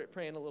 and we started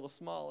praying a little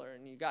smaller.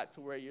 And you got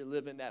to where you're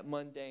living that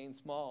mundane,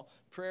 small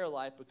prayer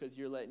life because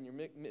you're letting your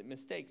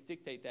mistakes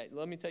dictate that.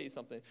 Let me tell you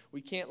something.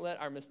 We can't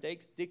let our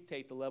mistakes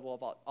dictate the level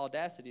of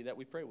audacity that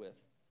we pray with.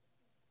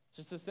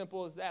 Just as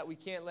simple as that. We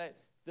can't let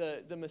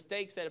the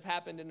mistakes that have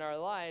happened in our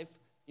life,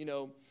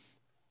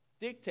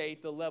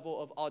 dictate the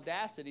level of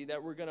audacity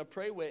that we're going to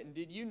pray with. And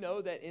did you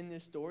know that in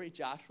this story,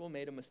 Joshua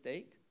made a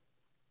mistake?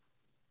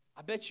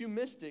 I bet you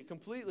missed it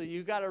completely.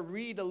 You got to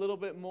read a little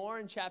bit more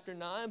in chapter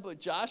 9, but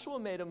Joshua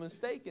made a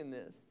mistake in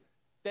this.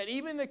 That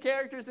even the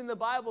characters in the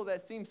Bible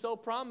that seem so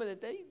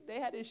prominent, they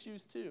had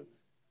issues too.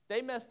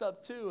 They messed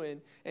up too.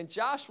 And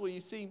Joshua,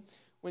 you see,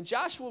 when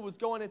Joshua was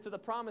going into the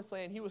promised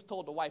land, he was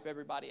told to wipe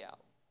everybody out.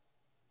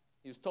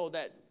 He was told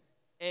that.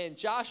 And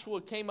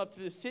Joshua came up to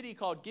the city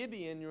called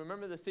Gibeon. You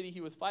remember the city he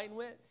was fighting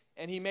with?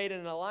 And he made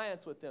an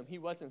alliance with them. He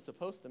wasn't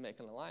supposed to make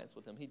an alliance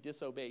with them. He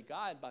disobeyed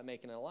God by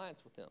making an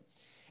alliance with them.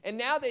 And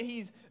now that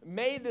he's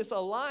made this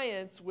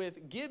alliance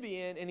with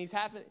Gibeon and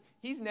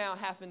he's now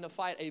having to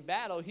fight a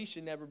battle he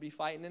should never be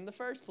fighting in the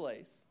first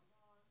place.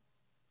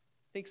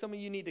 I think some of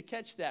you need to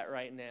catch that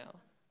right now.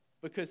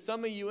 Because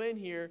some of you in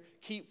here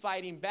keep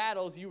fighting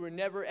battles you were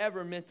never,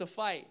 ever meant to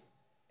fight.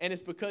 And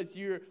it's because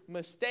your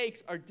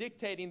mistakes are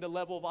dictating the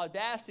level of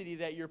audacity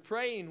that you're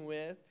praying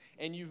with.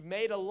 And you've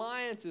made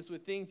alliances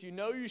with things you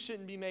know you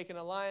shouldn't be making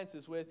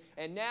alliances with.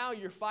 And now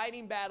you're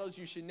fighting battles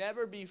you should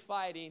never be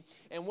fighting.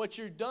 And what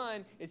you've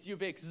done is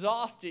you've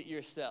exhausted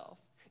yourself.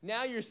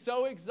 Now you're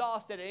so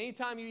exhausted.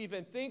 Anytime you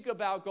even think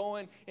about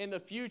going in the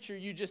future,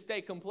 you just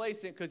stay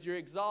complacent because you're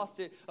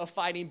exhausted of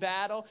fighting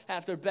battle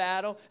after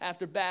battle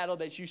after battle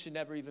that you should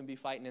never even be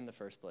fighting in the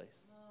first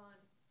place.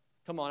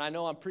 Come on, I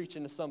know I'm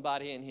preaching to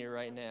somebody in here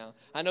right now.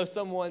 I know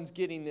someone's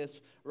getting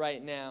this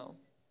right now.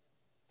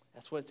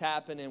 That's what's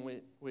happening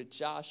with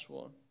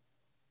Joshua.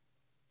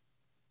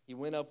 He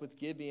went up with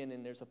Gibeon,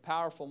 and there's a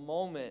powerful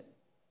moment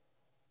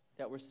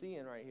that we're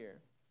seeing right here.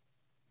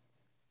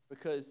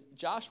 Because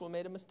Joshua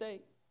made a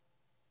mistake.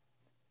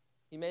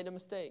 He made a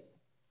mistake.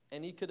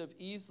 And he could have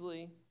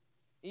easily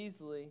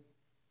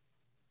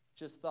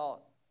just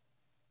thought,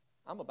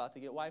 I'm about to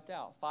get wiped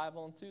out.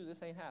 5-on-2,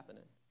 this ain't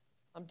happening.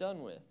 I'm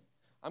done with.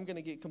 I'm going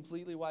to get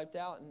completely wiped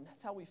out. And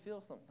that's how we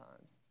feel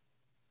sometimes.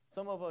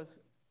 Some of us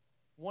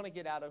want to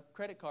get out of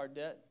credit card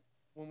debt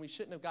when we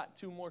shouldn't have got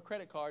 2 more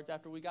credit cards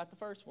after we got the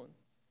first one.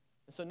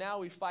 And so now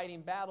we're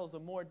fighting battles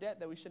of more debt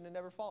that we shouldn't have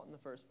never fought in the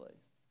first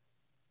place.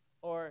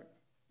 Or,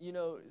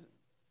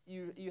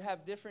 you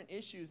have different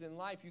issues in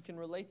life. You can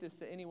relate this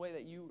to any way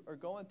that you are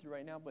going through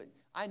right now, but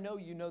I know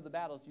you know the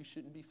battles you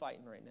shouldn't be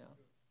fighting right now.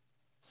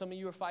 Some of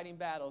you are fighting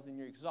battles and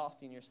you're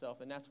exhausting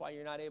yourself, and that's why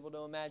you're not able to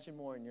imagine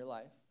more in your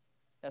life.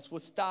 That's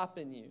what's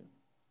stopping you.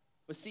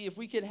 But see, if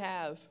we could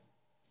have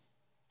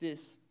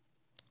this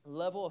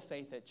level of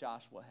faith that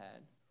Joshua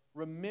had,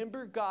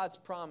 remember God's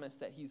promise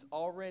that he's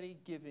already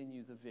given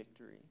you the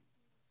victory.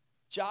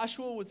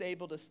 Joshua was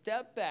able to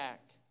step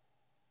back,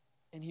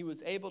 and he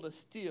was able to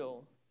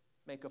still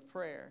make a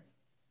prayer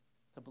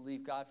to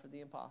believe God for the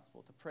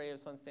impossible, to pray a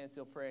sun stand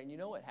still prayer. And you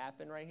know what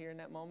happened right here in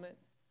that moment?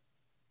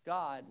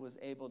 God was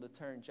able to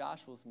turn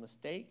Joshua's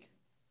mistake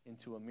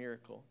into a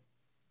miracle.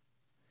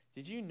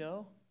 Did you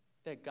know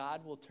that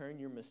God will turn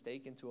your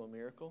mistake into a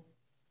miracle?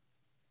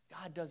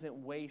 God doesn't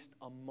waste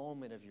a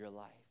moment of your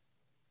life.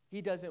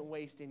 He doesn't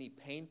waste any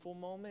painful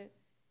moment.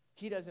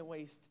 He doesn't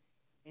waste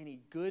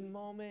any good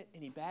moment,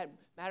 any bad.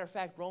 Matter of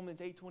fact, Romans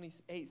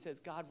 8:28 says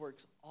God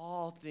works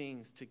all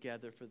things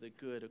together for the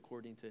good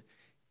according to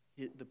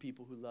the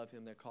people who love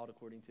him. They're called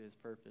according to his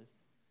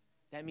purpose.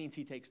 That means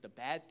he takes the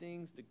bad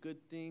things, the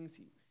good things,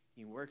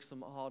 he works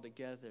them all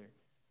together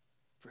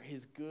for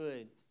his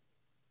good.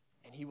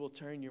 And he will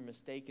turn your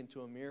mistake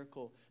into a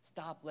miracle.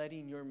 Stop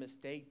letting your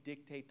mistake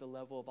dictate the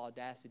level of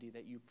audacity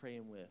that you pray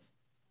him with.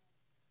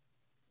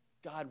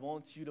 God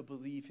wants you to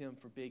believe him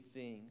for big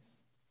things.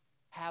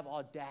 Have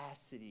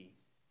audacity.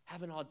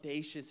 Have an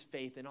audacious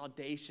faith, an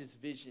audacious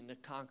vision to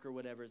conquer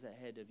whatever's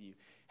ahead of you.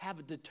 Have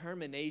a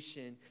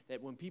determination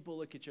that when people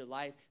look at your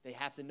life, they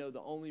have to know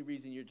the only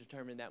reason you're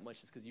determined that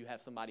much is because you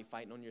have somebody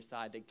fighting on your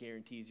side that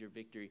guarantees your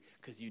victory,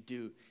 because you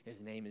do.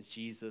 His name is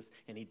Jesus,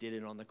 and he did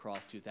it on the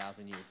cross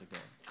 2,000 years ago.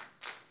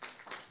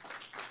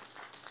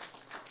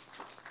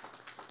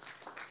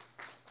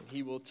 And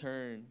he will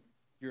turn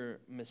your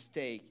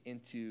mistake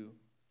into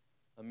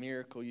a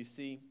miracle. You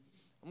see,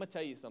 I'm going to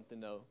tell you something,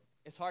 though.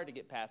 It's hard to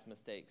get past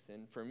mistakes.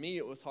 And for me,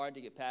 it was hard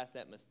to get past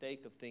that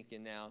mistake of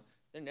thinking, now,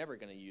 they're never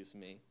going to use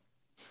me.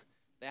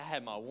 I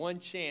had my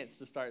one chance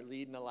to start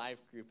leading a life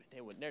group,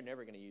 and they're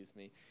never going to use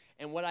me.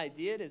 And what I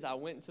did is I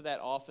went into that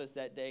office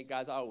that day.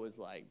 Guys, I was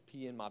like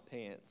peeing my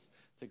pants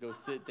to go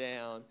sit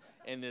down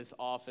in this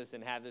office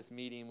and have this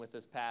meeting with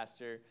this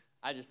pastor.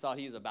 I just thought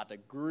he was about to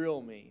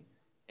grill me.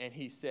 And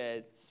he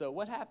said, so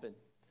what happened?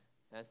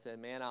 And I said,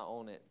 man, I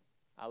own it.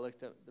 I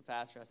looked at the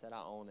pastor. I said,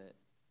 I own it.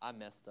 I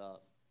messed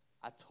up.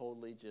 I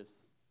totally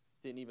just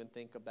didn't even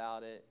think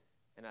about it.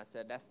 And I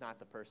said, that's not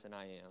the person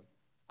I am.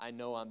 I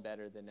know I'm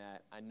better than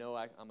that. I know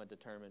I'm a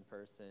determined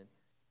person.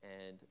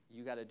 And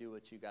you got to do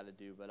what you got to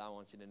do. But I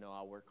want you to know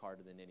I'll work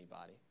harder than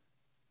anybody.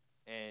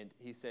 And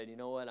he said, you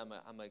know what?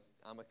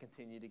 I'm a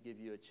continue to give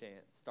you a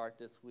chance. Start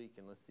this week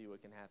and let's see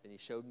what can happen. He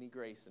showed me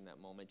grace in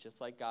that moment, just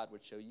like God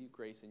would show you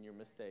grace in your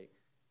mistake.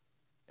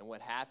 And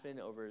what happened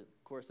over the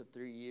course of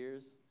 3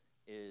 years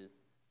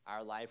is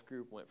our life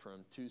group went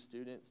from 2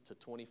 students to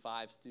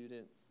 25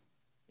 students.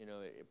 You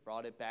know, it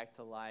brought it back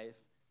to life.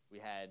 We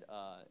had,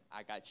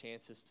 I got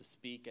chances to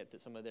speak at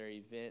some of their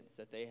events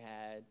that they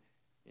had.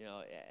 You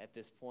know, at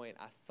this point,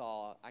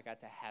 I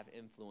got to have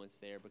influence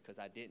there because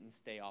I didn't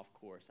stay off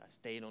course. I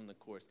stayed on the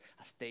course.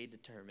 I stayed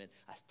determined.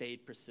 I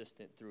stayed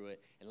persistent through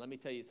it. And let me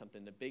tell you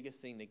something. The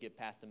biggest thing to get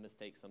past a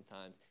mistake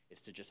sometimes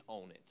is to just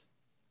own it.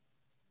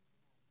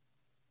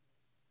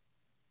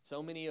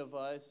 So many of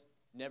us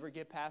never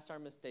get past our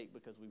mistake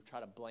because we try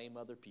to blame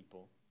other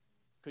people.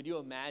 Could you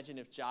imagine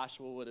if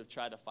Joshua would have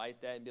tried to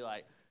fight that and be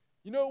like,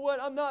 you know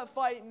what, I'm not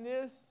fighting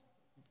this.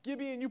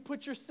 Gibeon, you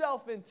put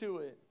yourself into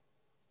it.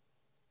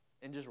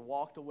 And just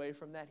walked away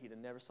from that, he'd have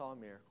never saw a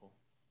miracle.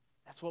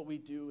 That's what we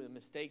do. The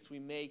mistakes we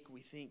make,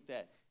 we think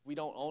that we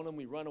don't own them,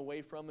 we run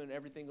away from them, and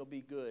everything will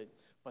be good.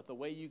 But the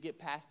way you get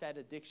past that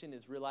addiction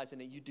is realizing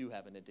that you do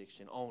have an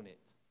addiction. Own it.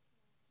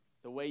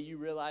 The way you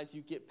realize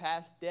you get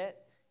past debt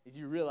is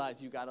you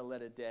realize you got to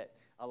let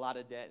a lot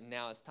of debt, and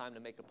now it's time to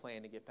make a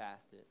plan to get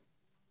past it.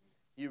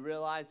 You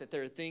realize that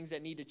there are things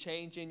that need to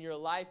change in your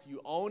life. You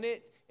own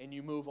it, and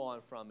you move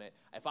on from it.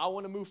 If I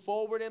want to move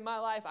forward in my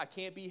life, I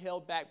can't be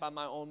held back by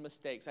my own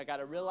mistakes. I got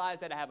to realize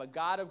that I have a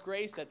God of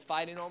grace that's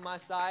fighting on my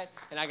side,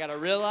 and I got to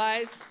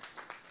realize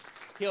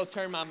he'll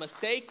turn my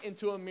mistake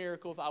into a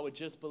miracle if I would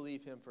just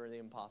believe him for the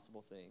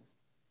impossible things.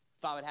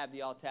 If I would have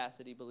the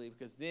audacity to believe,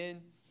 because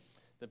then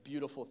the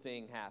beautiful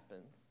thing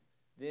happens.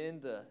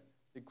 Then the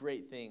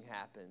great thing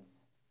happens.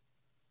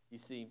 You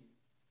see,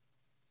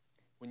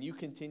 when you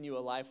continue a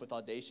life with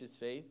audacious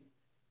faith,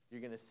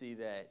 you're going to see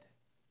that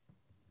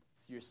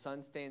your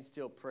sun stand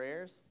still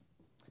prayers,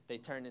 they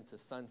turn into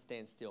sun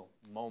stand still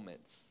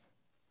moments.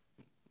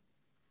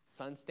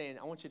 Sun stand,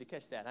 I want you to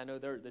catch that. I know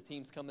the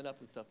team's coming up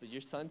and stuff, but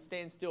your sun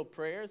stand still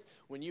prayers,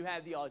 when you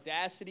have the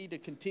audacity to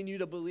continue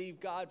to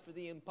believe God for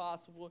the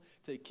impossible,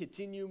 to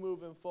continue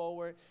moving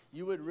forward,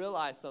 you would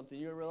realize something.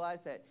 You would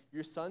realize that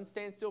your sun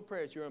stand still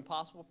prayers, your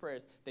impossible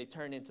prayers, they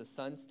turn into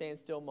sun stand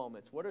still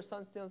moments. What are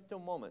sun stand still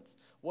moments?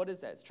 What is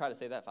that? Let's try to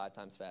say that 5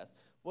 times fast.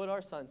 What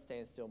are sun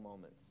stand still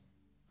moments?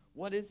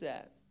 What is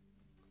that?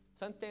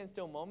 Sun stand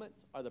still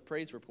moments are the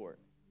praise report.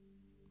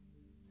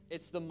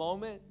 It's the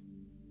moment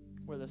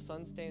where the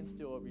sun stands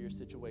still over your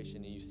situation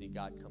and you see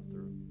God come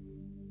through.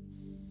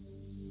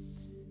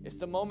 It's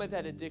the moment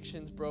that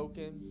addiction's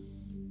broken.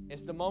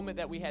 It's the moment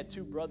that we had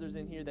 2 brothers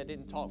in here that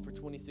didn't talk for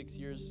 26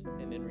 years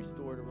and then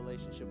restored a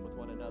relationship with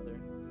one another.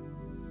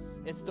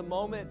 It's the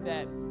moment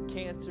that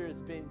cancer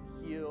has been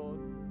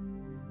healed.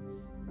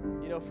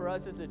 You know, for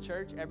us as a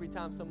church, every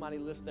time somebody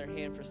lifts their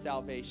hand for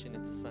salvation,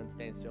 it's a sun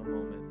stand still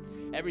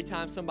moment. Every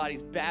time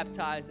somebody's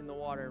baptized in the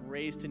water and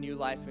raised to new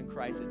life in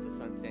Christ, it's a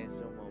sun stand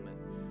still moment.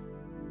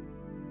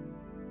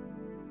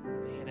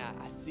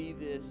 I see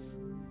this,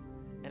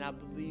 and I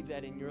believe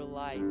that in your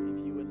life,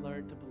 if you would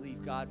learn to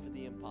believe God for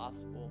the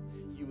impossible,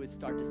 you would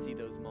start to see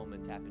those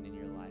moments happen in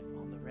your life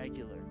on the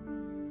regular.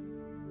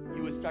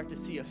 You would start to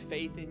see a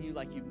faith in you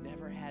like you've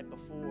never had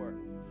before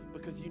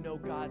because you know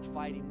God's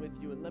fighting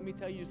with you. And let me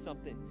tell you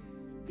something.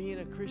 Being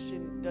a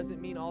Christian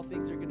doesn't mean all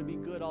things are going to be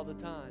good all the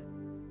time.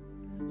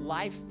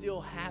 Life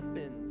still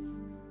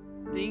happens.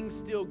 Things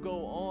still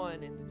go on.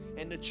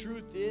 And the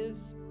truth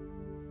is,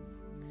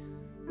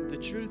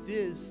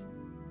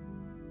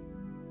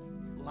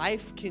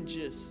 life can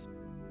just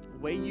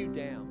weigh you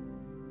down.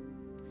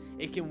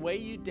 It can weigh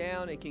you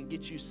down. It can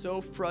get you so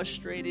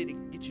frustrated. It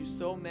can get you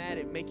so mad.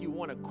 It make you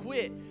want to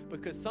quit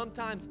because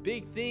sometimes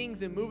big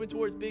things and moving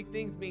towards big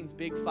things means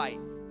big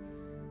fights,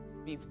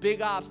 means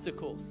big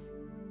obstacles.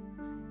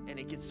 And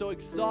it gets so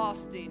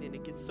exhausting and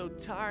it gets so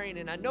tiring.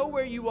 And I know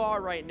where you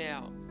are right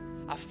now.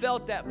 I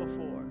felt that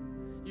before.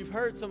 You've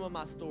heard some of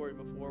my story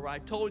before where I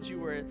told you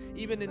where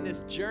even in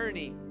this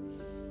journey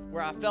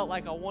where I felt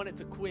like I wanted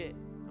to quit.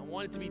 I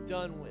want it to be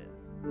done with.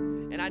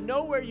 And I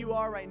know where you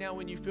are right now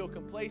when you feel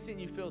complacent,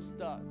 you feel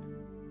stuck.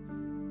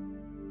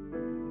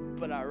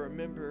 But I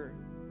remember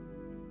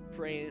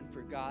praying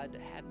for God to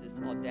have this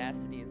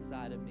audacity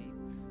inside of me,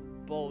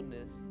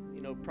 boldness.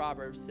 You know,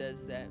 Proverbs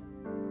says that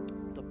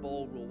the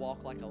bold will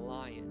walk like a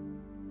lion.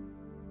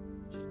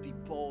 Just be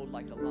bold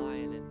like a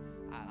lion. And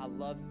I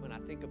love when I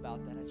think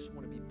about that. I just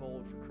want to be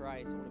bold for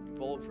Christ. I want to be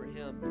bold for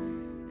Him.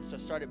 And so I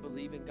started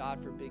believing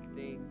God for big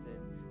things and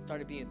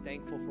started being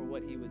thankful for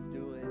what He was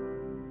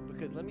doing.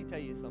 Because let me tell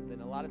you something.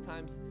 A lot of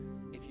times,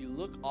 if you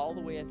look all the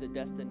way at the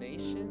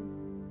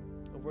destination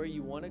of where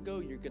you want to go,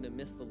 you're going to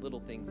miss the little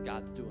things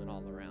God's doing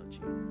all around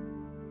you.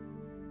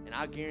 And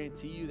I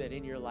guarantee you that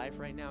in your life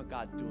right now,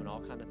 God's doing all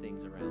kinds of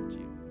things around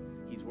you.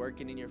 He's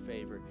working in your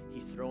favor.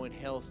 He's throwing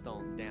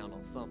hailstones down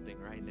on something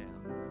right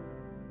now.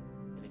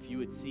 If you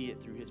would see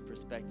it through His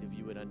perspective,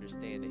 you would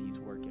understand that He's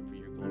working for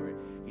your glory.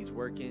 He's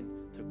working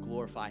to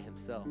glorify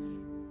Himself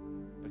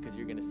because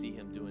you're going to see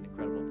Him doing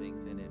incredible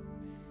things in it.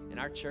 In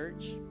our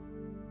church,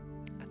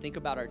 I think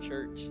about our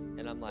church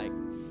and I'm like,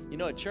 you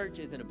know, a church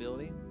isn't a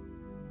building.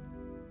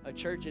 A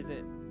church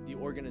isn't the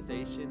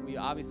organization. We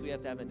obviously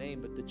have to have a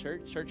name, but the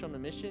church on a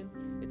mission,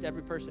 it's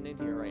every person in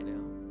here right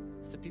now.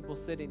 It's the people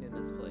sitting in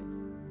this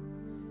place.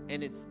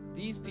 And it's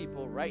these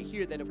people right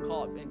here that have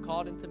been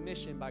called into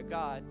mission by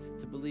God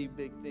to believe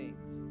big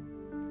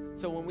things.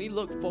 So when we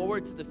look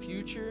forward to the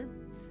future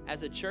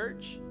as a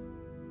church,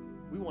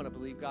 we want to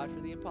believe God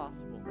for the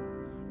impossible.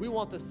 We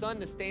want the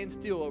sun to stand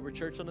still over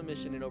Church on a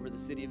Mission and over the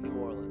city of New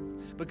Orleans.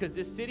 Because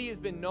this city has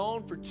been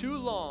known for too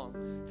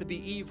long to be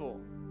evil,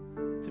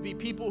 to be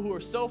people who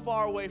are so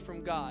far away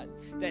from God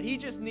that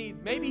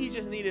maybe he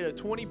just needed a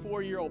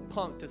 24-year-old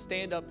punk to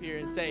stand up here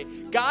and say,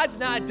 God's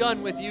not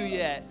done with you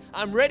yet.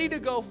 I'm ready to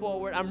go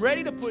forward. I'm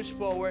ready to push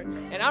forward.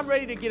 And I'm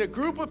ready to get a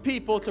group of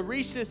people to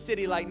reach this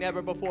city like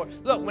never before.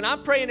 Look, when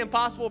I'm praying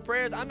impossible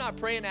prayers, I'm not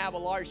praying to have a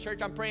large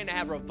church. I'm praying to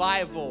have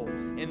revival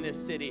in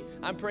this city.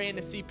 I'm praying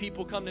to see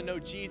people come to know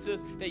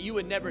Jesus that you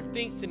would never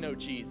think to know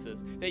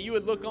Jesus. That you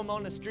would look them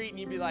on the street and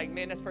you'd be like,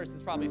 man, this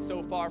person's probably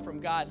so far from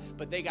God,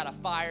 but they got a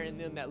fire in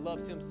them that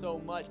loves Him so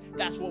much.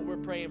 That's what we're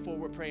praying for.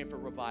 We're praying for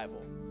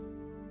revival.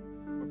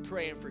 We're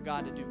praying for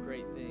God to do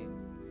great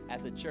things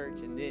as a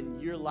church. And then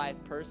your life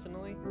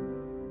personally,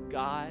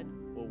 God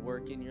will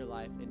work in your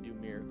life and do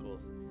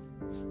miracles.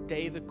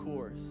 Stay the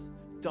course.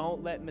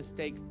 Don't let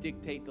mistakes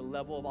dictate the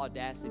level of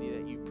audacity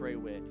that you pray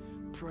with.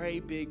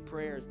 Pray big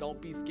prayers.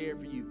 Don't be scared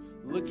for you.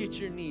 Look at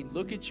your need.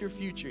 Look at your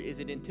future.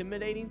 Is it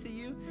intimidating to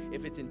you?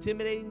 If it's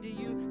intimidating to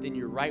you, then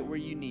you're right where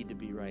you need to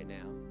be right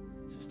now.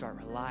 So start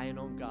relying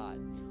on God.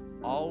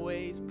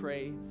 Always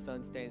pray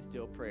sun stand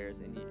still prayers.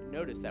 And you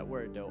notice that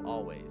word though,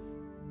 always.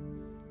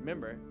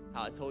 Remember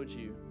how I told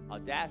you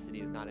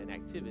audacity is not an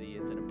activity,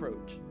 it's an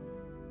approach.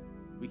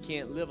 We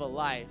can't live a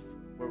life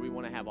where we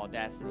want to have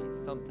audacity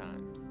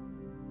sometimes.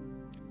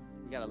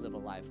 We got to live a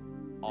life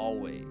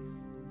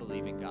always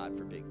believing God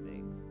for big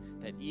things.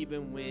 That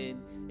even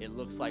when it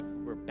looks like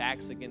we're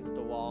backs against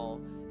the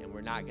wall and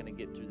we're not going to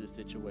get through the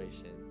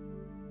situation,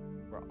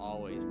 we're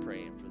always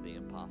praying for the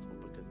impossible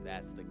because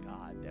that's the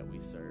God that we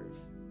serve.